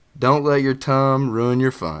 Don't let your tum ruin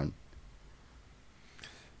your fun.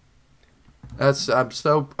 I'm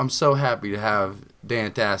so happy to have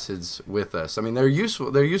Dantacids with us. I mean, they're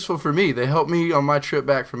useful. They're useful for me. They helped me on my trip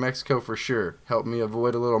back from Mexico for sure. Helped me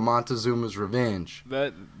avoid a little Montezuma's revenge.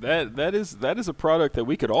 That is a product that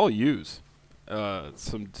we could all use.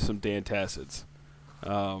 Some Dantacids.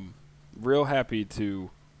 Real happy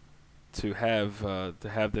to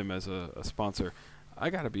have them as a sponsor.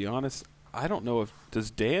 I gotta be honest. I don't know if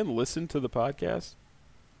does Dan listen to the podcast.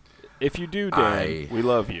 If you do, Dan, we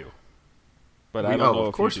love you. But I don't know if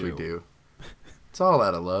of course you do. we do. It's all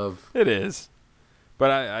out of love. It is.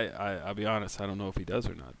 But I'll be honest. I don't know if he does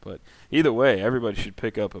or not. But either way, everybody should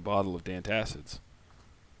pick up a bottle of Dantacids.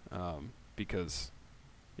 Because.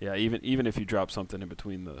 Yeah, even if you drop something in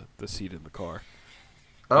between the seat and the car.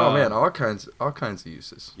 Oh man, all kinds of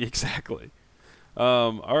uses. Exactly.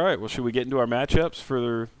 All right, well, should we get into our matchups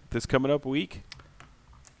for this coming up week?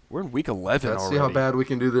 We're in week 11 Let's already. see how bad we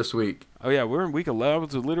can do this week. Oh yeah, we're in week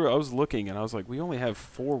 11. I was looking and I was like, we only have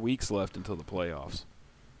 4 weeks left until the playoffs.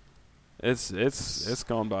 It's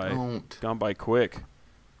gone by quick.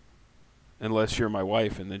 Unless you're my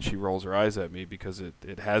wife, and then she rolls her eyes at me because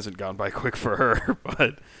it hasn't gone by quick for her.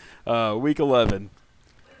 But week 11.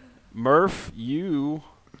 Murph, you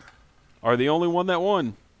are the only one that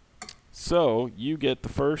won. So you get the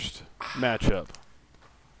first matchup.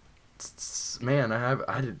 Man,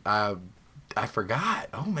 I forgot.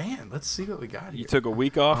 Oh man, let's see what we got here. You took a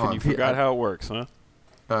week off and you forgot how it works, huh?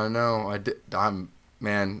 No, I did. I'm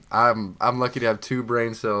lucky to have 2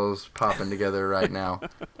 brain cells popping together right now.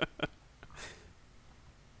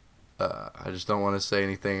 I just don't want to say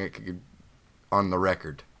anything that could on the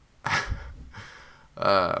record.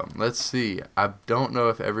 Let's see. I don't know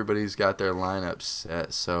if everybody's got their lineups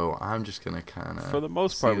set, so I'm just gonna kind of for the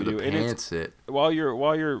most part we do. And while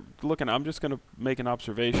you're looking, I'm just gonna make an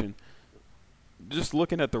observation. Just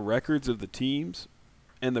looking at the records of the teams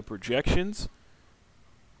and the projections.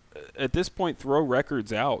 At this point, throw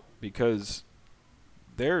records out because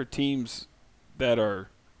there are teams that are,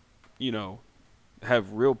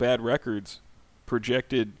 have real bad records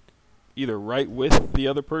projected either right with the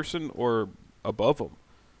other person or above them.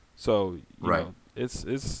 So, you know,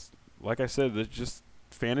 it's like I said, it's just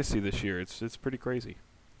fantasy this year. It's pretty crazy.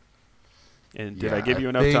 And did I give you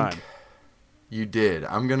enough time? You did.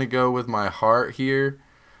 I'm going to go with my heart here.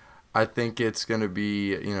 I think it's going to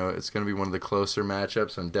be, it's going to be one of the closer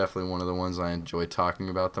matchups and definitely one of the ones I enjoy talking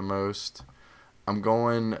about the most. I'm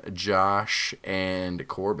going Josh and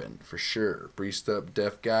Corbin for sure. Breezed up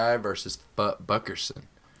deaf guy versus Buckerson.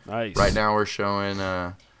 Nice. Right now we're showing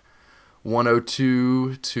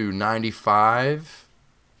 102 to 95.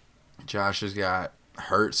 Josh has got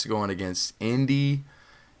Hurts going against Indy,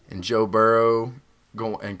 and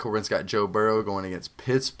Corbin's got Joe Burrow going against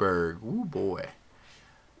Pittsburgh. Ooh boy.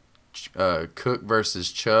 Cook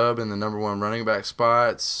versus Chubb in the number 1 running back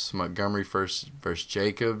spots. Montgomery versus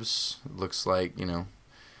Jacobs. Looks like,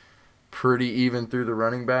 pretty even through the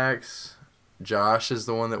running backs. Josh is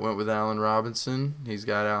the one that went with Allen Robinson. He's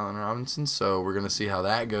got Allen Robinson, so we're going to see how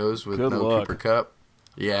that goes with Cooper Kupp.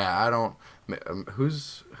 Yeah, I don't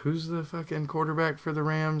who's the fucking quarterback for the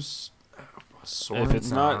Rams? It's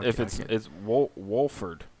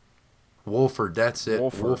Wolford. Wolford, that's it.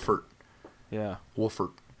 Wolford. Yeah.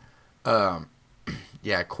 Wolford.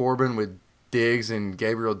 Yeah, Corbin with Diggs and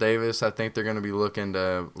Gabriel Davis. I think they're going to be looking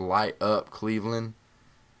to light up Cleveland.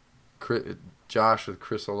 Josh with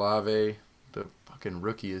Chris Olave. fucking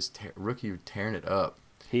rookie tearing it up.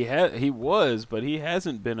 He was, but he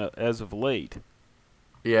hasn't been as of late.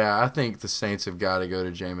 Yeah, I think the Saints have got to go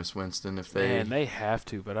to Jameis Winston if they. Man, they have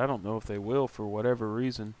to, but I don't know if they will for whatever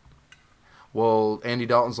reason. Well, Andy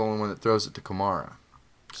Dalton's the only one that throws it to Kamara.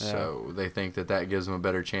 Yeah. So they think that gives them a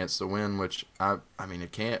better chance to win, which I mean, I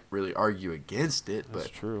can't really argue against it. That's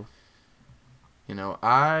But true. you know,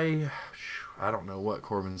 I don't know what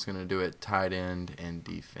Corbin's going to do at tight end and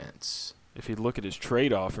defense. If he'd look at his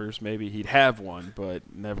trade offers, maybe he'd have one, but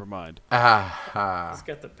never mind. He's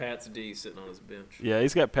got the Pats D sitting on his bench. Yeah,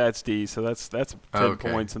 he's got Pat's D, so that's 10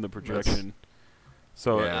 Okay. points in the projection.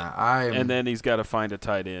 So yeah, and then he's got to find a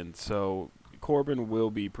tight end. So Corbin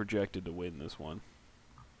will be projected to win this one.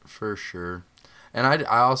 For sure. And I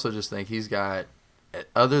also just think he's got,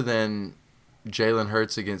 other than Jalen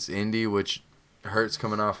Hurts against Indy, which Hurts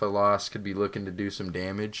coming off a loss could be looking to do some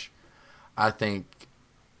damage, I think,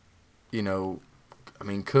 you know, I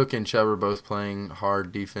mean, Cook and Chubb are both playing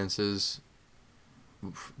hard defenses,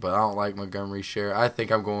 but I don't like Montgomery's share. I think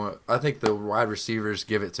the wide receivers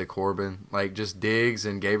give it to Corbin. Like, just Diggs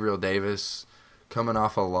and Gabriel Davis coming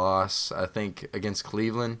off a loss, I think, against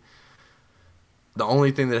Cleveland. The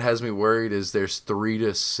only thing that has me worried is there's 3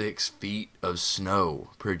 to 6 feet of snow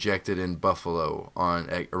projected in Buffalo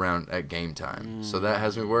around at game time. So that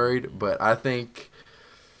has me worried. But I think,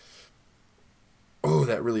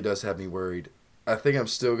 that really does have me worried. I think I'm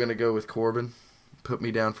still gonna go with Corbin. Put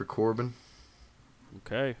me down for Corbin.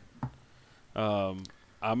 Okay. I'm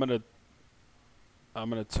gonna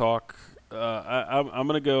talk. I'm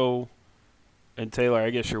gonna go. And Taylor, I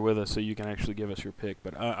guess you're with us, so you can actually give us your pick.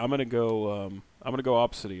 But I'm gonna go. I'm gonna go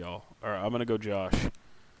opposite of y'all. Or I'm gonna go Josh.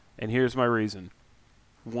 And here's my reason.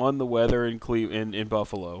 One, the weather in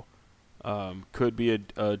Buffalo could be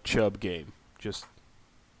a Chubb game. Just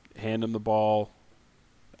hand him the ball.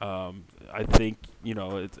 I think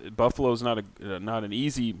Buffalo's not an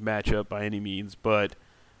easy matchup by any means, but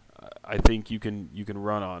I think you can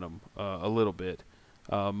run on him a little bit.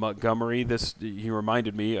 Montgomery, he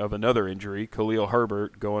reminded me of another injury, Khalil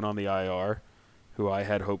Herbert going on the IR, who I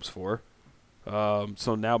had hopes for.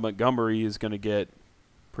 So now Montgomery is going to get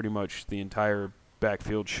pretty much the entire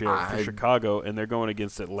backfield share for Chicago, and they're going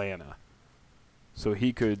against Atlanta. So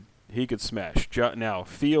he could smash. Now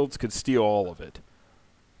Fields could steal all of it.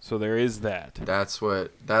 So there is that. That's what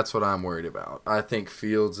I'm worried about. I think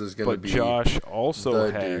Fields is going to be. But Josh also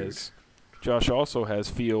has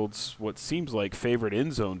Fields, what seems like favorite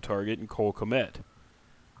end zone target, in Cole Kmet.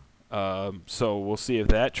 So we'll see if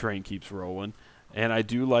that train keeps rolling. And I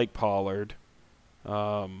do like Pollard.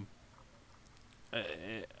 I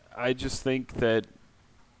just think that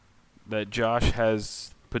Josh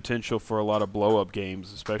has potential for a lot of blow-up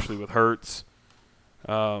games, especially with Hurts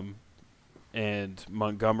and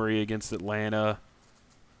Montgomery against Atlanta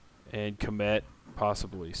and Kmet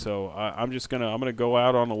possibly. So I'm gonna go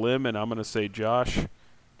out on a limb and I'm gonna say Josh,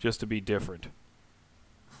 just to be different.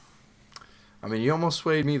 I mean, you almost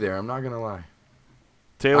swayed me there. I'm not gonna lie.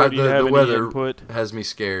 Taylor, do you have any input? Has me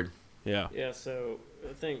scared. Yeah. Yeah. So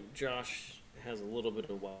I think Josh has a little bit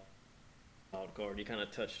of wild card. You kind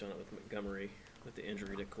of touched on it with Montgomery with the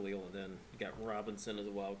injury to Khalil, and then you got Robinson as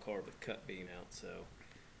a wild card with Cut being out. So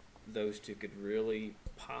those two could really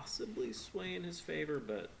possibly sway in his favor,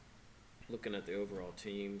 but looking at the overall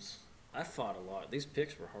teams, I fought a lot. These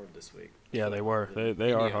picks were hard this week. Yeah, they were.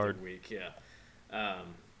 They are hard. Week, yeah.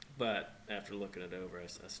 But after looking it over, I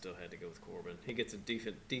still had to go with Corbin. He gets a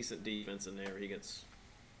decent defense in there. He gets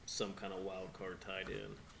some kind of wild card tied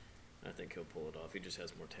in. I think he'll pull it off. He just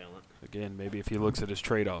has more talent. Again, maybe if he looks at his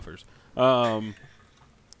trade offers.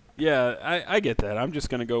 Yeah, I get that. I'm just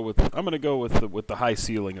gonna go with the high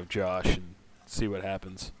ceiling of Josh and see what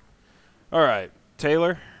happens. All right,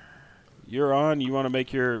 Taylor, you're on. You want to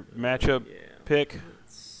make your matchup pick?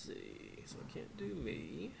 Let's see. So I can't do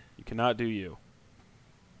me. You cannot do you.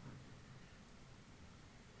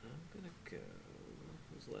 I'm gonna go.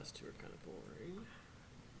 Those last two are kind of boring.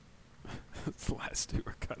 The last two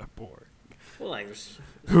are kind of boring. Well, like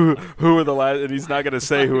who are the last? And he's not going to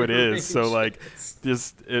say who it is. So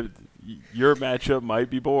your matchup might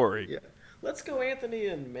be boring. Yeah. Let's go Anthony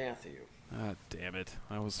and Matthew. Ah, damn it!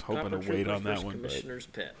 I was hoping to wait on that one. Commissioner's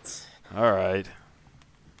pets. All right.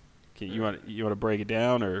 Okay, you want to break it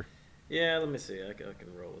down or? Yeah, let me see. I can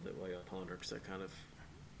roll with it while you ponder because I kind of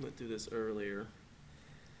went through this earlier.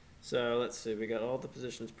 So let's see. We got all the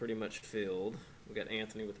positions pretty much filled. We got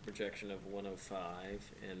Anthony with a projection of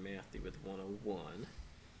 105 and Matthew with 101.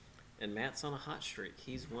 And Matt's on a hot streak.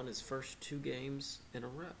 He's won his first 2 games in a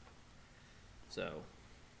row. So,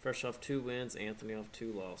 first off 2 wins, Anthony off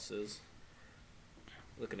 2 losses.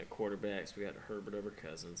 looking at quarterbacks, we got Herbert over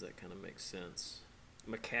Cousins. That kind of makes sense.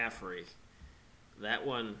 McCaffrey, that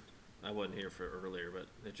one I wasn't here for earlier, but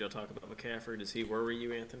did y'all talk about McCaffrey? Does he worry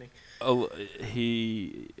you, Anthony?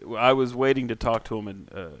 I was waiting to talk to him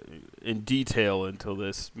in detail until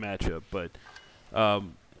this matchup, but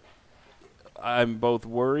I'm both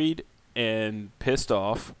worried and pissed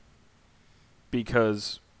off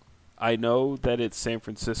because I know that it's San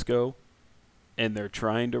Francisco and they're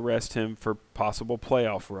trying to rest him for possible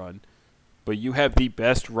playoff run, but you have the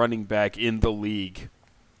best running back in the league.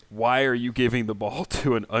 Why are you giving the ball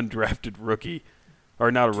to an undrafted rookie?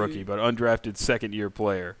 Or not a rookie, but undrafted second-year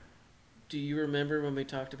player. Do you remember when we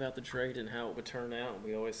talked about the trade and how it would turn out?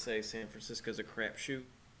 We always say San Francisco's a crapshoot.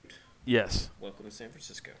 Yes. Welcome to San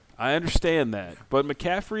Francisco. I understand that. But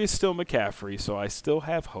McCaffrey is still McCaffrey, so I still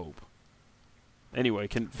have hope. Anyway,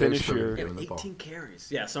 can finish your... Yeah, 18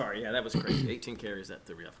 carries. Yeah, sorry. Yeah, that was crazy. 18 carries, that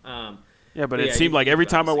threw me off. Yeah, but it seemed like every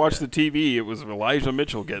time I watched the TV, it was Elijah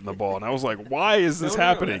Mitchell getting the ball. And I was like, why is this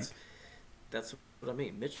happening? No, that's what I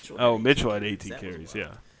mean. Mitchell. Mitchell had 18 carries,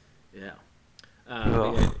 yeah. Yeah.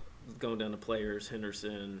 Going down to players,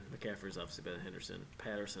 Henderson, McCaffrey's obviously better than Henderson.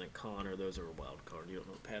 Patterson and Connor, those are a wild card. You don't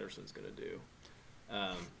know what Patterson's going to do.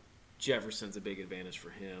 Jefferson's a big advantage for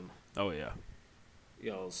him. Oh, yeah.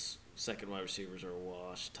 Y'all's second wide receivers are a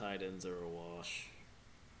wash. Tight ends are a wash.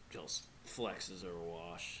 Y'all's flexes are a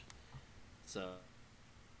wash. So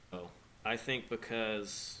I think I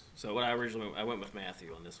went with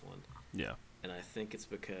Matthew on this one. Yeah. And I think it's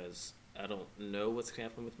because I don't know what's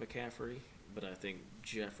happening with McCaffrey, but I think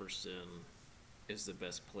Jefferson is the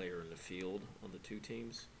best player in the field on the two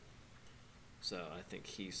teams. So I think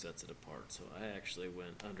he sets it apart. So I actually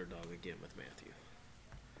went underdog again with Matthew.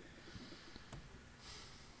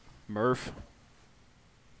 Murph.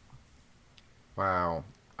 Wow.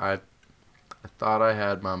 I thought I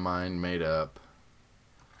had my mind made up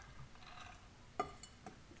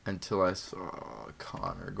until I saw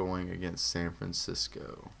Connor going against San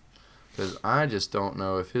Francisco. Because I just don't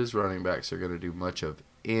know if his running backs are going to do much of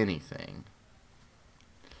anything.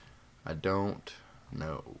 I don't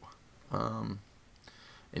know. And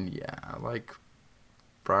yeah, I like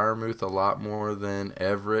Freiermuth a lot more than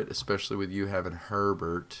Everett, especially with you having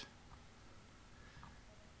Herbert.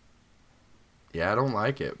 Yeah, I don't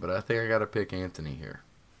like it, but I think I got to pick Anthony here.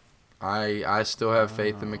 I still have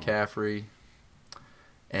faith in McCaffrey,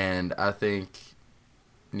 and I think,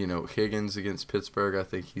 Higgins against Pittsburgh, I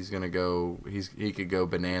think he's going to go – he could go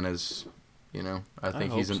bananas, I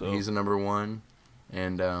think he's a number one.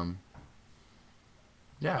 And,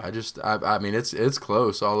 yeah, I mean, it's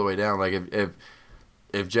close all the way down. Like,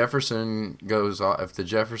 if Jefferson goes off – if the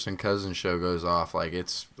Jefferson-Cousins show goes off,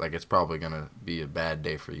 it's probably going to be a bad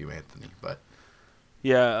day for you, Anthony, but –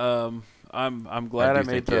 yeah, I'm glad I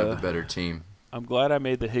made you have the better team. I'm glad I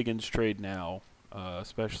made the Higgins trade now,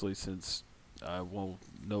 especially since I will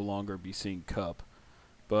no longer be seeing Kupp.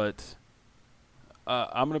 But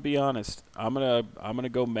I'm gonna be honest. I'm gonna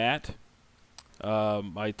go Matt.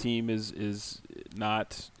 My team is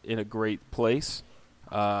not in a great place.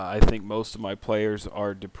 I think most of my players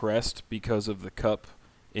are depressed because of the Kupp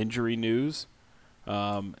injury news.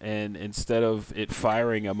 And instead of it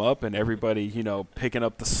firing them up and everybody, picking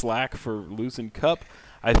up the slack for losing Kupp,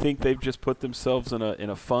 I think they've just put themselves in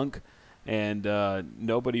a funk, and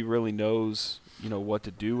nobody really knows, what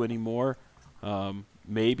to do anymore.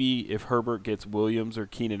 Maybe if Herbert gets Williams or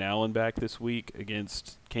Keenan Allen back this week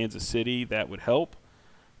against Kansas City, that would help.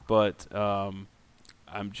 But I'm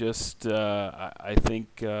just, I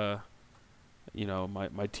think, my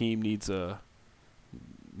team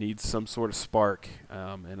needs some sort of spark,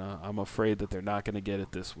 and I'm afraid that they're not going to get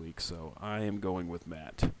it this week. So I am going with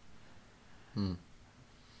Matt.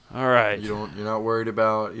 All right. You're not worried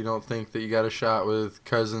about. You don't think that you got a shot with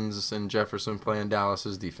Cousins and Jefferson playing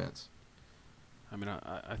Dallas's defense? I mean,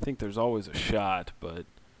 I think there's always a shot, but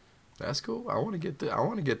that's cool. I want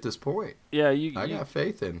to get this point. Yeah, I got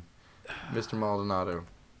faith in Mr. Maldonado.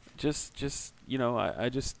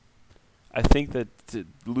 I think that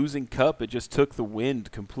losing Kupp, it just took the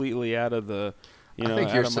wind completely out of the. I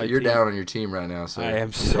think you're down on your team right now. So I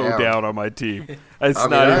am so down on my team. It's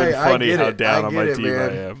not even funny how down on my team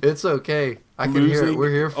I am. It's okay. I can hear it. We're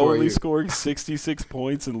here for you. Only scoring 66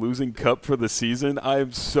 points and losing Kupp for the season. I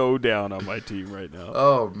am so down on my team right now.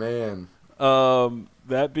 Oh man.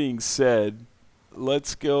 That being said,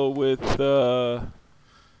 let's go with.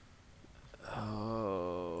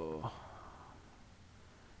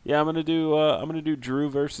 Yeah, I'm gonna do Drew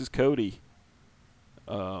versus Cody.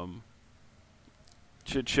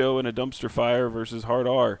 Shit show in a dumpster fire versus Hard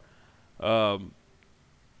R.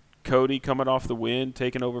 Cody coming off the win,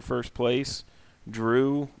 taking over first place.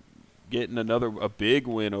 Drew getting a big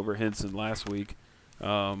win over Henson last week,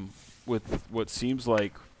 with what seems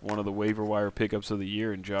like one of the waiver wire pickups of the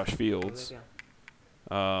year in Josh Fields.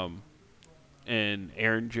 And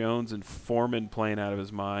Aaron Jones and Foreman playing out of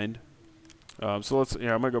his mind. I'm going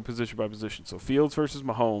to go position by position. So Fields versus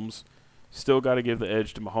Mahomes. Still got to give the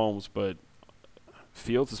edge to Mahomes, but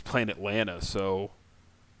Fields is playing Atlanta, so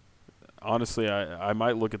honestly, I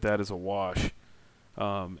might look at that as a wash.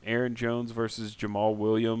 Aaron Jones versus Jamal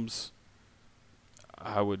Williams.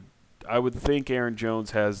 I would think Aaron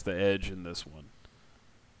Jones has the edge in this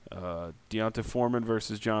one. Deonta Foreman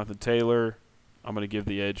versus Jonathan Taylor. I'm going to give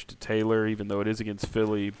the edge to Taylor, even though it is against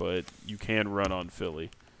Philly, but you can run on Philly.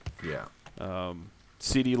 Yeah.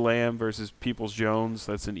 CeeDee Lamb versus Peoples-Jones.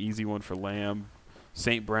 That's an easy one for Lamb.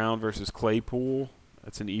 St. Brown versus Claypool.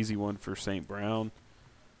 That's an easy one for St. Brown.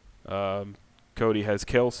 Cody has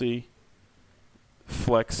Kelsey.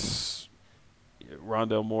 Flex,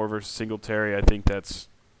 Rondell Moore versus Singletary. I think it's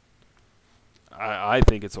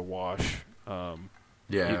a wash.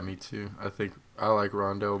 Me too. I think I like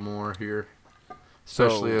Rondell Moore here,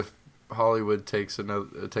 especially if Hollywood takes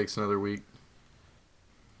another week.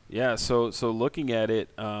 Yeah. So looking at it,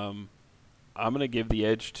 I'm gonna give the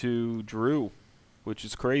edge to Drew, which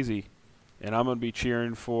is crazy, and I'm gonna be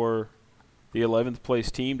cheering for the 11th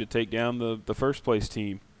place team to take down the first place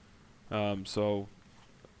team. I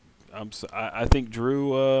think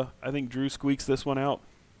Drew squeaks this one out.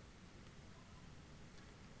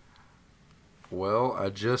 Well, I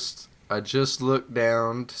just looked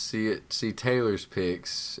down to see Taylor's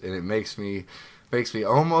picks, and it makes me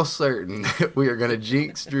almost certain that we are gonna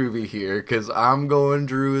jinx Drewby here, because I'm going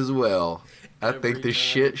Drew as well. I think the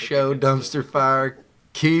shit show dumpster fire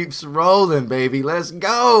keeps rolling, baby. Let's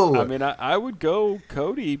go. I mean, I would go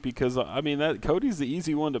Cody because that Cody's the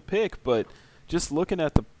easy one to pick, but just looking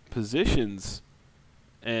at the positions,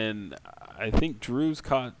 and I think Drew's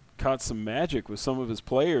caught some magic with some of his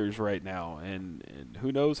players right now, and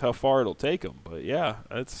who knows how far it'll take him. But yeah,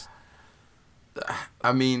 that's.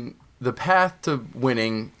 I mean, the path to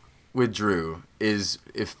winning with Drew is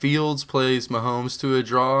if Fields plays Mahomes to a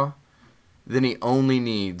draw, then he only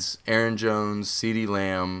needs Aaron Jones, CeeDee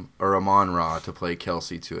Lamb, or Amon-Ra to play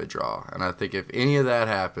Kelsey to a draw. And I think if any of that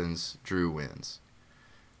happens, Drew wins.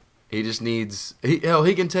 He just needs he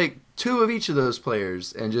can take two of each of those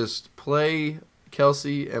players and just play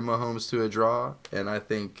Kelsey and Mahomes to a draw, and I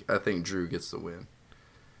think Drew gets the win.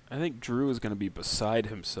 I think Drew is going to be beside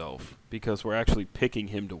himself because we're actually picking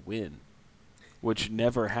him to win, which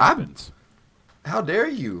never happens. How dare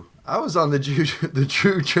you? I was on the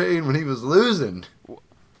Drew train when he was losing.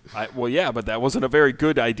 Well, yeah, but that wasn't a very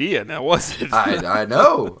good idea, now was it? I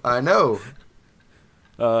know.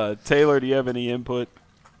 Taylor, do you have any input?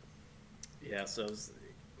 Yeah, so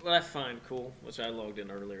what I find cool, which I logged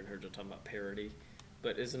in earlier and heard you talking about parity,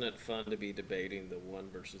 but isn't it fun to be debating the 1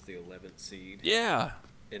 versus the 11th seed? Yeah.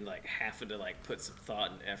 And having to put some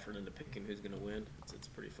thought and effort into picking who's going to win. It's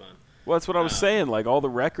pretty fun. Well, that's what I was saying. All the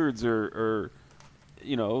records are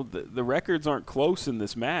the records aren't close in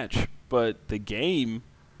this match, but the game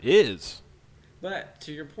is. But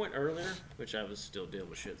to your point earlier, which I was still dealing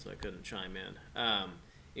with shit, so I couldn't chime in.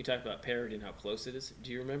 You talked about parity and how close it is. Do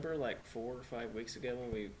you remember 4 or 5 weeks ago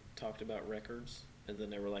when we talked about records, and then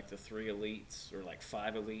there were the 3 elites or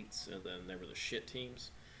 5 elites, and then there were the shit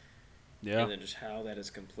teams? Yeah. And then just how that has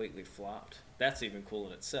completely flopped. That's even cool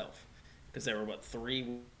in itself, because there were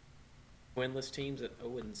 3 winless teams at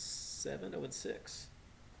 0-7, 0-6,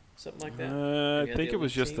 something like that. I think it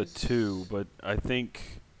was just teams. The 2, but I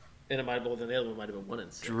think. And it might have been the other one might have been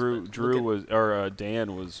 1-6. Drew was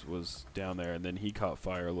Dan was down there, and then he caught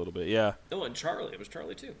fire a little bit. Yeah. Oh, and Charlie. It was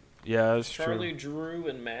Charlie too. Yeah, that's Charlie, Drew,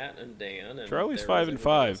 and Matt, and Dan. And Charlie's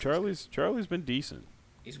 5-5. Charlie's been decent.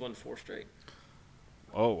 He's won 4 straight.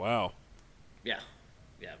 Oh wow. Yeah,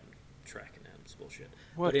 I've been tracking that. It's bullshit.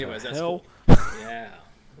 What but anyways, the that's hell? Cool. Yeah.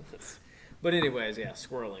 But anyways, yeah,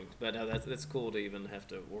 squirreling. But no, that's cool to even have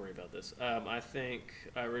to worry about this. I think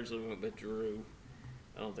I originally went with Drew.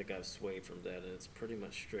 I don't think I've swayed from that, and it's pretty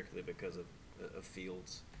much strictly because of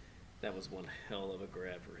Fields. That was one hell of a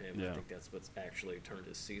grab for him. Yeah. I think that's what's actually turned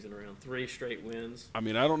his season around. 3 straight wins. I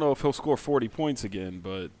mean, I don't know if he'll score 40 points again,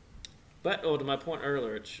 but to my point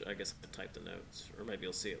earlier, which I guess I typed the notes, or maybe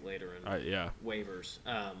you'll see it later in waivers.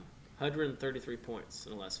 133 points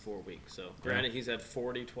in the last 4 weeks. So, granted, he's had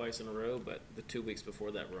 40 twice in a row, but the 2 weeks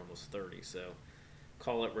before that were almost 30. So,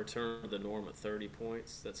 call it return to the norm at 30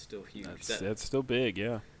 points. That's still huge. That's still big,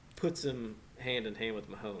 yeah. Puts him hand in hand with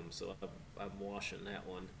Mahomes, so I'm washing that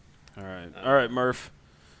one. All right, Murph.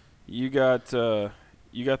 You got the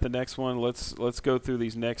next one. Let's go through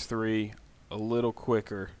these next 3. a little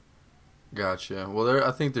quicker. Gotcha. Well,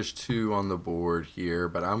 I think there's 2 on the board here,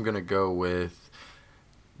 but I'm going to go with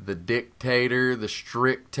the dictator, the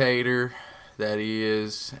strictator that he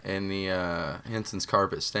is, and the Henson's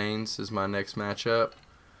Carpet Stains is my next matchup.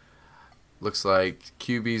 Looks like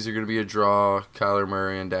QBs are going to be a draw. Kyler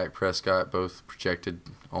Murray and Dak Prescott both projected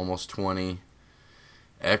almost 20.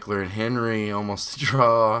 Eckler and Henry almost a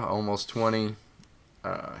draw, almost 20.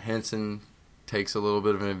 Henson takes a little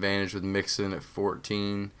bit of an advantage with Mixon at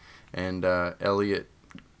 14 and Elliott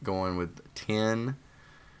going with 10.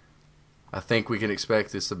 I think we can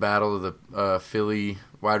expect it's the battle of the Philly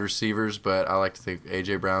wide receivers, but I like to think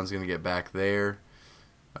A.J. Brown's going to get back there.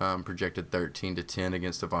 Projected 13-10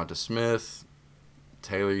 against Devonta Smith.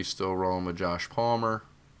 Taylor, you still rolling with Josh Palmer?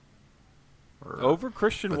 Over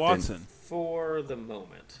Christian Watson. For the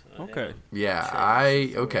moment. Okay. Yeah,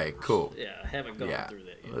 okay, cool. Yeah, I haven't gone through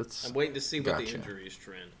that yet. I'm waiting to see what the injuries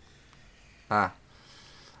trend.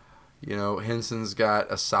 Henson's got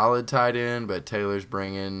a solid tight end, but Taylor's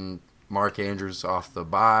bringing Mark Andrews off the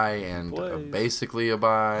bye and basically a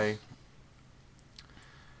bye.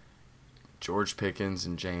 George Pickens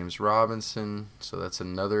and James Robinson, so that's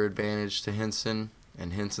another advantage to Henson.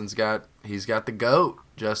 And Henson's got the GOAT,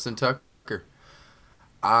 Justin Tucker.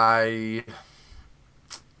 I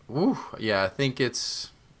think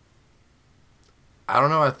it's. I don't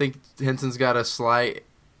know. I think Henson's got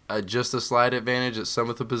just a slight advantage at some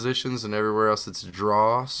of the positions, and everywhere else it's a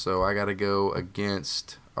draw. So I got to go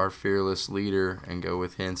against our fearless leader and go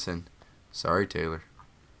with Henson. Sorry, Taylor.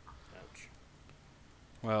 Ouch.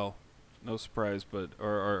 Well, no surprise,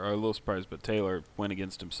 or a little surprise, but Taylor went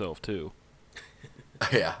against himself too.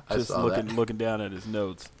 Yeah, I saw that. Just looking down at his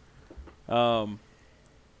notes. Oh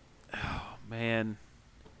man,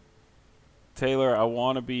 Taylor, I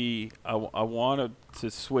want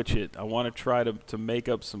to switch it. I want to try to make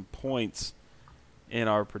up some points in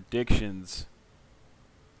our predictions.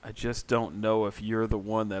 I just don't know if you're the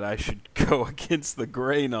one that I should go against the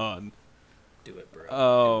grain on. Do it,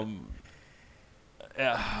 bro.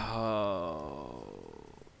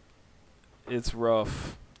 It's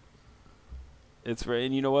rough.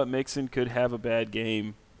 And you know what? Mixon could have a bad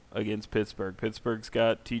game against Pittsburgh. Pittsburgh's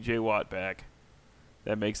got T.J. Watt back.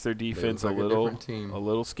 That makes their defense a little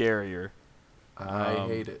scarier. I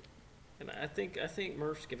hate it. And I think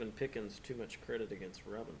Murph's given Pickens too much credit against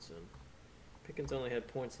Robinson. Pickens only had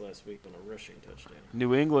points last week on a rushing touchdown.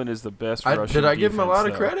 New England is the best rushing defense. Did I give him a lot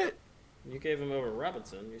of credit? You gave him over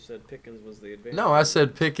Robinson. You said Pickens was the advantage. No, I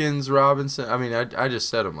said Pickens, Robinson. I mean, I just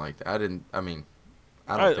said them like that. I don't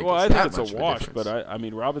think it's a wash, but I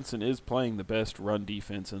mean, Robinson is playing the best run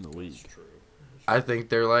defense in the league. That's true. I think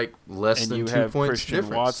they're like less than 2 points difference. And you have Christian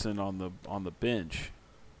Watson on the bench.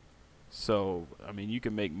 So, I mean, you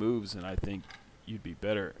can make moves, and I think you'd be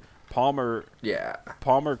better. Palmer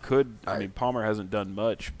could. Palmer hasn't done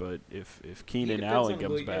much, but if Keenan Allen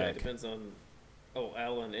comes back, it depends on.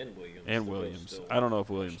 Allen and Williams. And Williams. I don't know if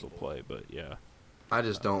Williams will play, but yeah. I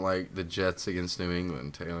just don't like the Jets against New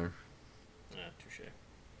England, Taylor. Touche.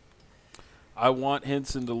 I want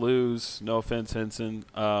Henson to lose. No offense, Henson.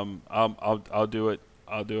 I'll do it.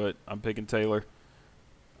 I'm picking Taylor.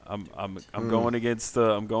 I'm going against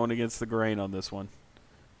the grain on this one.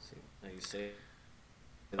 See, now you say.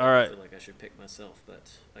 All right. I feel like I should pick myself,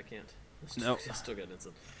 but I can't. I still got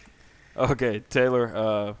Henson. Okay,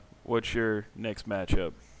 Taylor. What's your next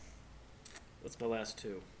matchup? What's my last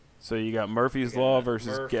 2? So you got Murphy's Law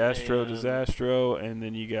versus Gastro Disastro, and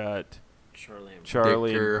then you got Charlie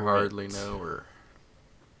Dicker, and hardly know her.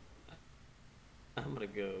 I'm going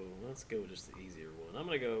to go, let's go just the easier one. I'm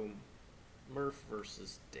going to go Murph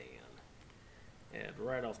versus Dan. And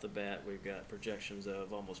right off the bat, we've got projections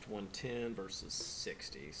of almost 110 versus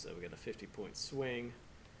 60. So we got a 50-point swing.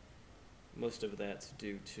 Most of that's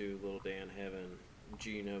due to Little Dan having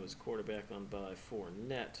Geno as quarterback on bye,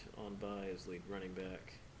 Fournette on bye as lead running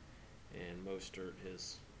back, and Mostert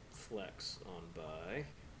his flex on bye.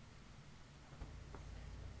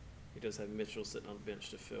 He does have Mitchell sitting on the bench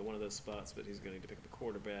to fill one of those spots, but he's going to need to pick up a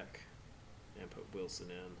quarterback and put Wilson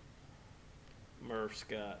in. Murph's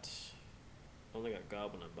only got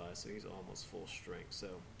Goblin on bye, so he's almost full strength. So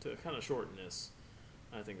to kind of shorten this,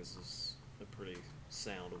 I think this is a pretty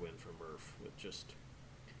sound win for Murph with just.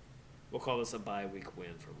 We'll call this a bye-week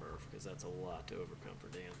win for Murph because that's a lot to overcome for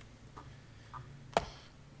Dan.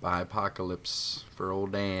 Bye-apocalypse for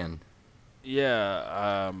old Dan.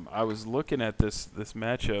 Yeah, I was looking at this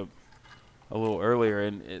matchup a little earlier,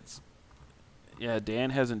 and Dan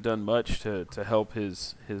hasn't done much to help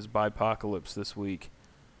his bye-apocalypse this week,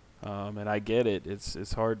 and I get it.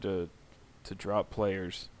 It's hard to drop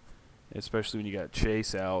players, especially when you got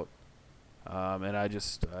Chase out. And I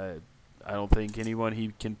don't think anyone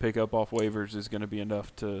he can pick up off waivers is going to be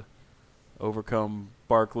enough to overcome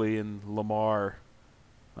Barkley and Lamar.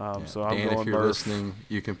 So I'm Dan, going if you're Murph. listening,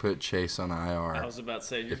 you can put Chase on IR. I was about to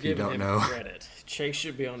say, you're If you giving don't him know. credit. Chase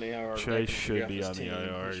should be on the IR. Chase should be on the team.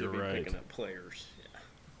 IR. He should You're be right. picking up players. Yeah.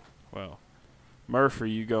 Well, Murph, are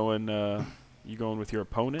you going? You going with your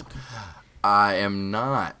opponent? I am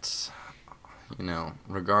not.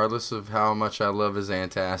 Regardless of how much I love his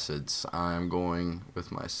antacids, I'm going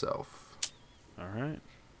with myself. All right.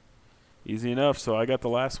 Easy enough. So I got the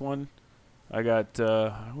last one. I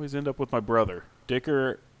always end up with my brother.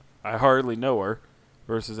 Dicker, I hardly know her,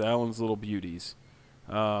 versus Allen's Little Beauties.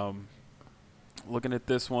 Looking at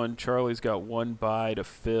this one, Charlie's got one bye to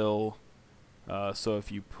fill. So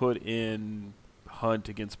if you put in Hunt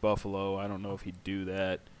against Buffalo, I don't know if he'd do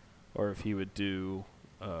that or if he would do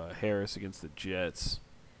Harris against the Jets.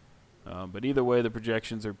 But either way, the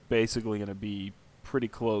projections are basically going to be pretty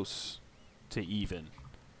close to even.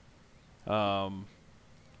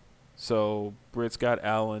 So Britt's got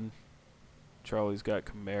Allen, Charlie's got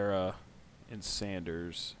Kamara and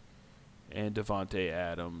Sanders and Devontae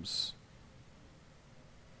Adams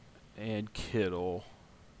and Kittle.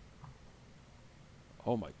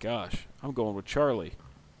 Oh my gosh, I'm going with Charlie.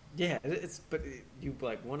 Yeah, you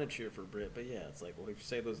want to cheer for Britt, but yeah, it's like, well, if you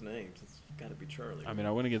say those names, it's got to be Charlie. I mean,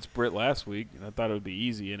 I went against Britt last week, and I thought it would be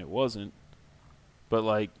easy, and it wasn't.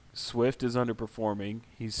 But, Swift is underperforming.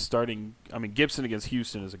 He's starting – I mean, Gibson against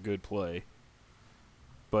Houston is a good play.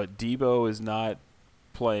 But Debo is not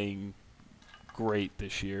playing great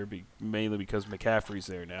this year, mainly because McCaffrey's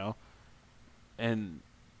there now. And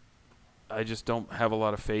I just don't have a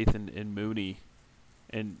lot of faith in Mooney.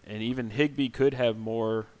 And even Higbee could have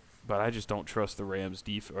more, but I just don't trust the Rams'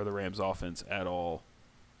 the Rams' offense at all.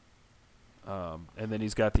 And then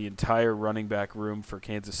he's got the entire running back room for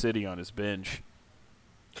Kansas City on his bench.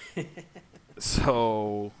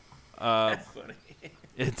 So That's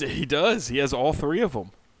funny. he does. He has all three of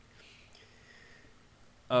them.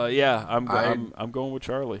 I'm going with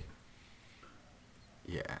Charlie.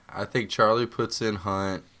 Yeah, I think Charlie puts in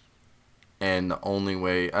Hunt, and I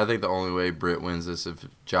think the only way Britt wins this if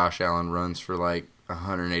Josh Allen runs for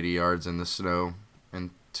 180 yards in the snow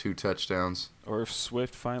and 2 touchdowns. Or if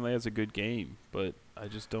Swift finally has a good game, but I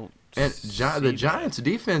just don't. And the Giants'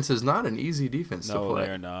 defense is not an easy defense to play. No,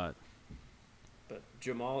 they're not. But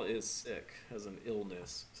Jamal is sick, has an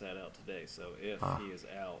illness, sat out today. So if he is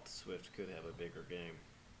out, Swift could have a bigger game.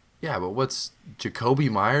 Yeah, but what's Jacoby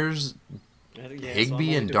Myers, Higbee, and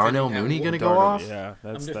defending Darnell that Mooney one- going to go off? Yeah,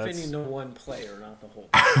 I'm defending the one player, not the whole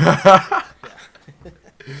team.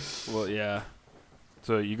 Well, yeah.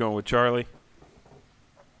 So you going with Charlie?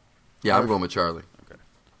 Yeah, I'm going with Charlie.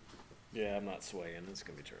 Yeah, I'm not swaying. It's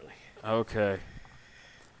going to be Charlie. Okay.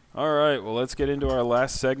 All right. Well, let's get into our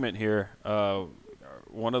last segment here.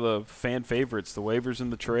 One of the fan favorites, the waivers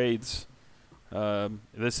and the trades.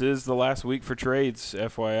 This is the last week for trades,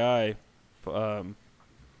 FYI. They're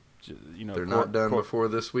not done before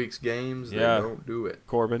this week's games. Yeah. They don't do it.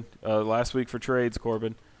 Corbin. Last week for trades,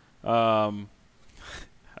 Corbin. I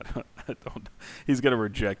don't. He's gonna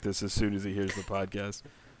reject this as soon as he hears the podcast.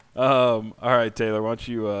 All right, Taylor. Why don't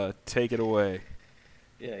you take it away?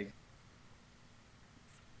 Yeah.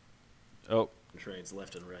 Oh, Trades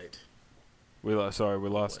left and right. we lost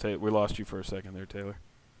you for a second there, Taylor.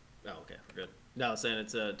 Oh, okay. We're good. No, I was saying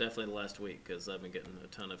it's definitely the last week because I've been getting a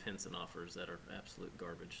ton of Henson offers that are absolute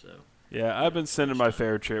garbage. So. Yeah, I've been sending my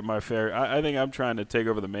fair share. I think I'm trying to take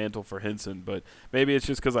over the mantle for Henson, but maybe it's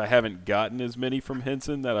just because I haven't gotten as many from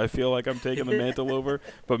Henson that I feel like I'm taking the mantle over.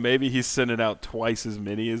 But maybe he's sending out twice as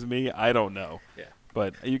many as me. I don't know. Yeah.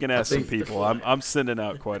 But you can ask some people. I'm sending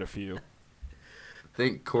out quite a few. I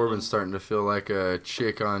think Corbin's starting to feel like a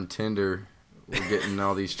chick on Tinder. We're getting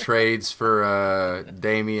all these trades for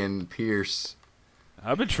Damian Pierce.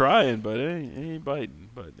 I've been trying, but it ain't biting.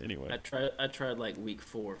 But anyway. I tried week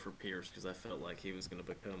 4 for Pierce because I felt like he was going to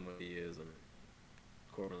become what he is, and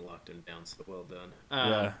Corbin locked him down. So well done.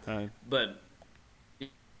 But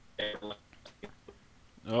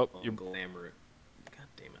you're glamour. God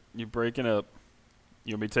damn it! You're breaking up.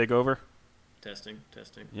 You want me to take over? Testing.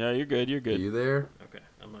 Yeah, you're good. You're good. Are you there? Okay,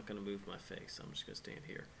 I'm not going to move my face. I'm just going to stand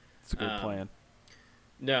here. It's a good plan.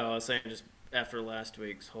 No, I was saying just after last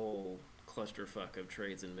week's whole clusterfuck of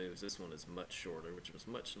trades and moves, this one is much shorter, which was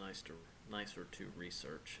much nicer to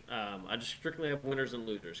research. I just strictly have winners and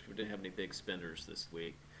losers because we didn't have any big spenders this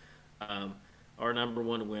week. Our number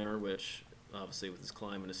one winner, which obviously with his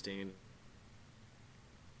climb in the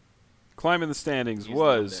standings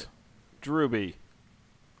was Drewby.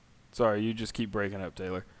 Sorry, you just keep breaking up,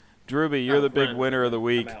 Taylor. Drewby, you're the big winner of the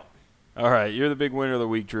week. All right, you're the big winner of the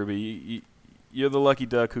week, Drewby. You're the lucky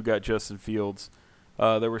duck who got Justin Fields.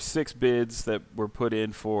 There were 6 bids that were put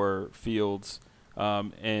in for Fields,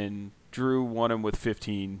 and Drew won him with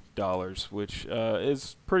 $15, which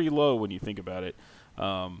is pretty low when you think about it.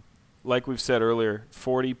 Like we've said earlier,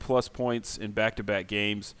 40-plus points in back-to-back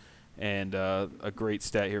games, and a great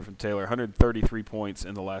stat here from Taylor, 133 points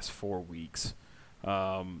in the last 4 weeks.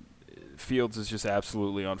 Fields is just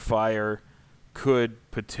absolutely on fire. Could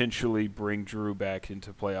potentially bring Drew back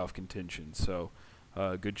into playoff contention. So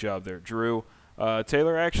good job there, Drew.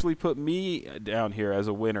 Taylor actually put me down here as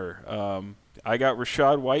a winner. I got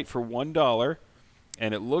Rachaad White for $1,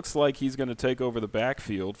 and it looks like he's going to take over the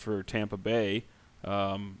backfield for Tampa Bay.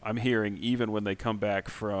 I'm hearing even when they come back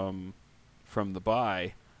from the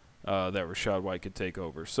bye that Rachaad White could take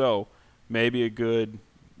over. So maybe a good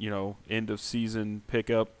end of season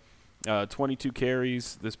pickup. 22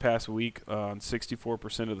 carries this past week on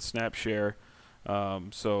 64% of the snap share.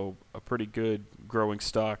 So a pretty good growing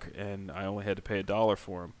stock, and I only had to pay $1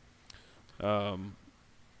 for him.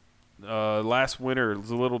 Last winner was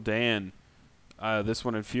Little Dan. This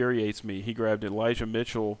one infuriates me. He grabbed Elijah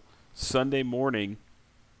Mitchell Sunday morning,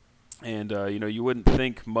 and you wouldn't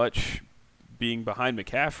think much being behind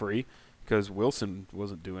McCaffrey because Wilson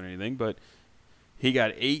wasn't doing anything, but he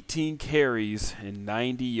got 18 carries and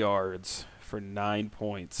 90 yards for 9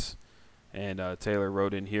 points. And Taylor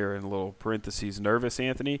wrote in here in a little parentheses, nervous,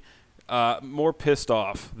 Anthony? More pissed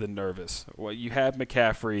off than nervous. Well, you have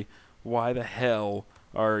McCaffrey. Why the hell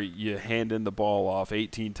are you handing the ball off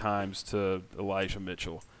 18 times to Elijah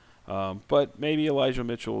Mitchell? But maybe Elijah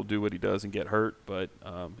Mitchell will do what he does and get hurt. But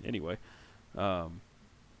anyway, Dan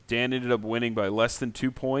ended up winning by less than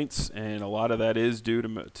 2 points, and a lot of that is due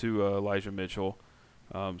to Elijah Mitchell.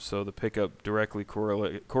 So the pickup directly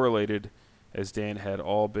correlated, as Dan had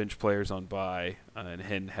all bench players on bye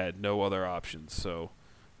and had no other options. So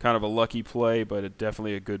kind of a lucky play, but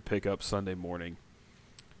definitely a good pickup Sunday morning.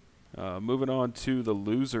 Moving on to the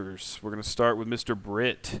losers. We're going to start with Mr.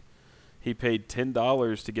 Britt. He paid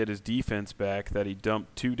 $10 to get his defense back that he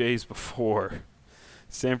dumped 2 days before.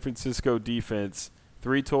 San Francisco defense,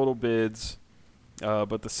 3 total bids.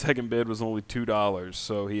 But the second bid was only $2,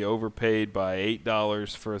 so he overpaid by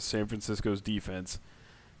 $8 for San Francisco's defense.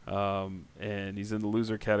 And he's in the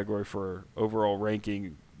loser category for overall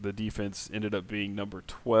ranking. The defense ended up being number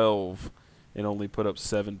 12 and only put up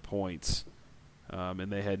 7 points.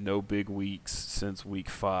 And they had no big weeks since week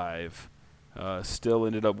 5. Still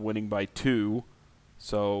ended up winning by 2,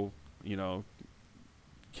 so,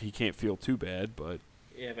 he can't feel too bad. But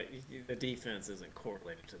yeah, but the defense isn't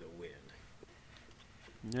correlated to the win.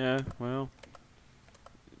 Yeah, well,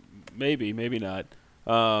 maybe not.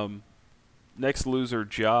 Next loser,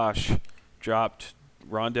 Josh, dropped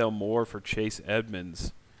Rondale Moore for Chase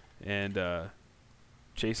Edmonds. And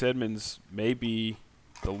Chase Edmonds may be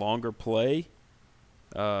the longer play,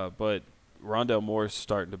 but Rondale Moore is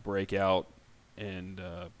starting to break out, and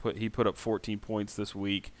he put up 14 points this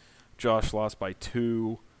week. Josh lost by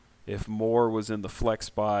 2. If Moore was in the flex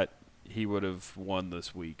spot, he would have won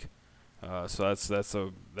this week. So that's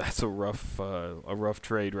a rough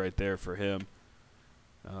trade right there for him.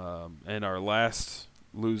 And our last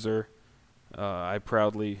loser, I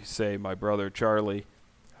proudly say my brother Charlie,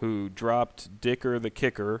 who dropped Dicker the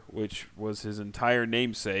kicker, which was his entire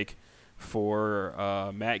namesake, for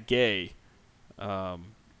Matt Gay.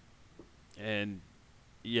 And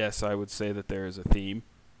yes, I would say that there is a theme.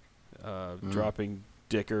 Dropping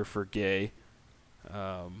Dicker for Gay.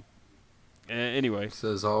 Anyway,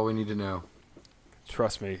 says all we need to know.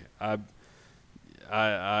 Trust me, there's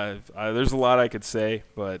a lot I could say,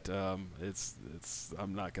 but I'm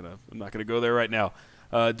not gonna go there right now.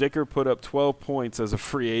 Dicker put up 12 points as a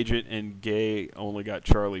free agent, and Gay only got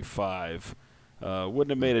Charlie 5. Wouldn't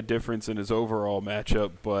have made a difference in his overall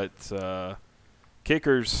matchup, but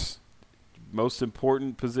kicker's most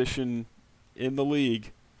important position in the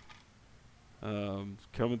league,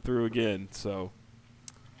 coming through again. So.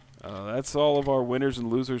 That's all of our winners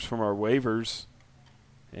and losers from our waivers,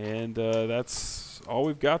 and that's all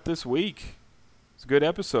we've got this week. It's a good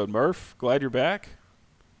episode, Murph. Glad you're back.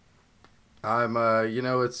 I'm,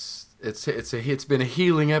 it's been a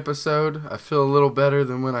healing episode. I feel a little better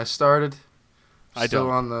than when I started.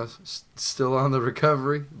 Still on the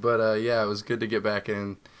recovery, but yeah, it was good to get back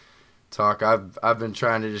in. Talk. I've been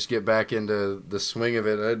trying to just get back into the swing of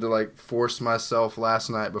it. I had to force myself last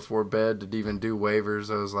night before bed to even do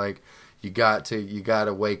waivers. I was like, you got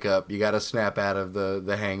to wake up. You got to snap out of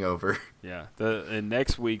the hangover. Yeah. In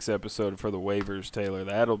next week's episode for the waivers, Taylor,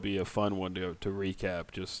 that'll be a fun one to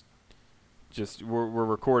recap. Just we're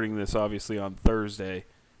recording this obviously on Thursday,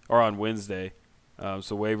 or on Wednesday.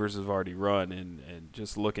 So waivers have already run, and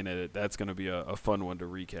just looking at it, that's going to be a fun one to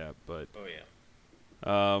recap. But Oh,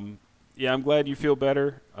 yeah. yeah, I'm glad you feel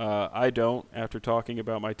better. I don't after talking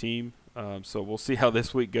about my team. So we'll see how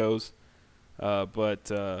this week goes.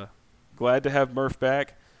 But glad to have Murph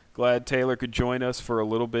back. Glad Taylor could join us for a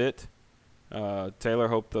little bit. Taylor,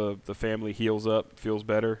 hope the family heals up, feels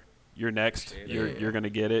better. You're next. Yeah. You're going to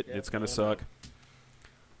get it. Yeah, it's going to no suck.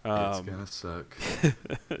 It's gonna suck.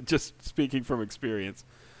 Just speaking from experience.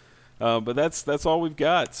 But that's all we've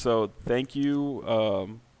got. So thank you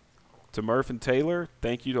to Murph and Taylor.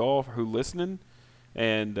 Thank you to all who listening.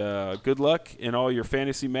 And good luck in all your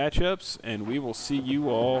fantasy matchups. And we will see you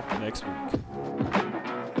all next week.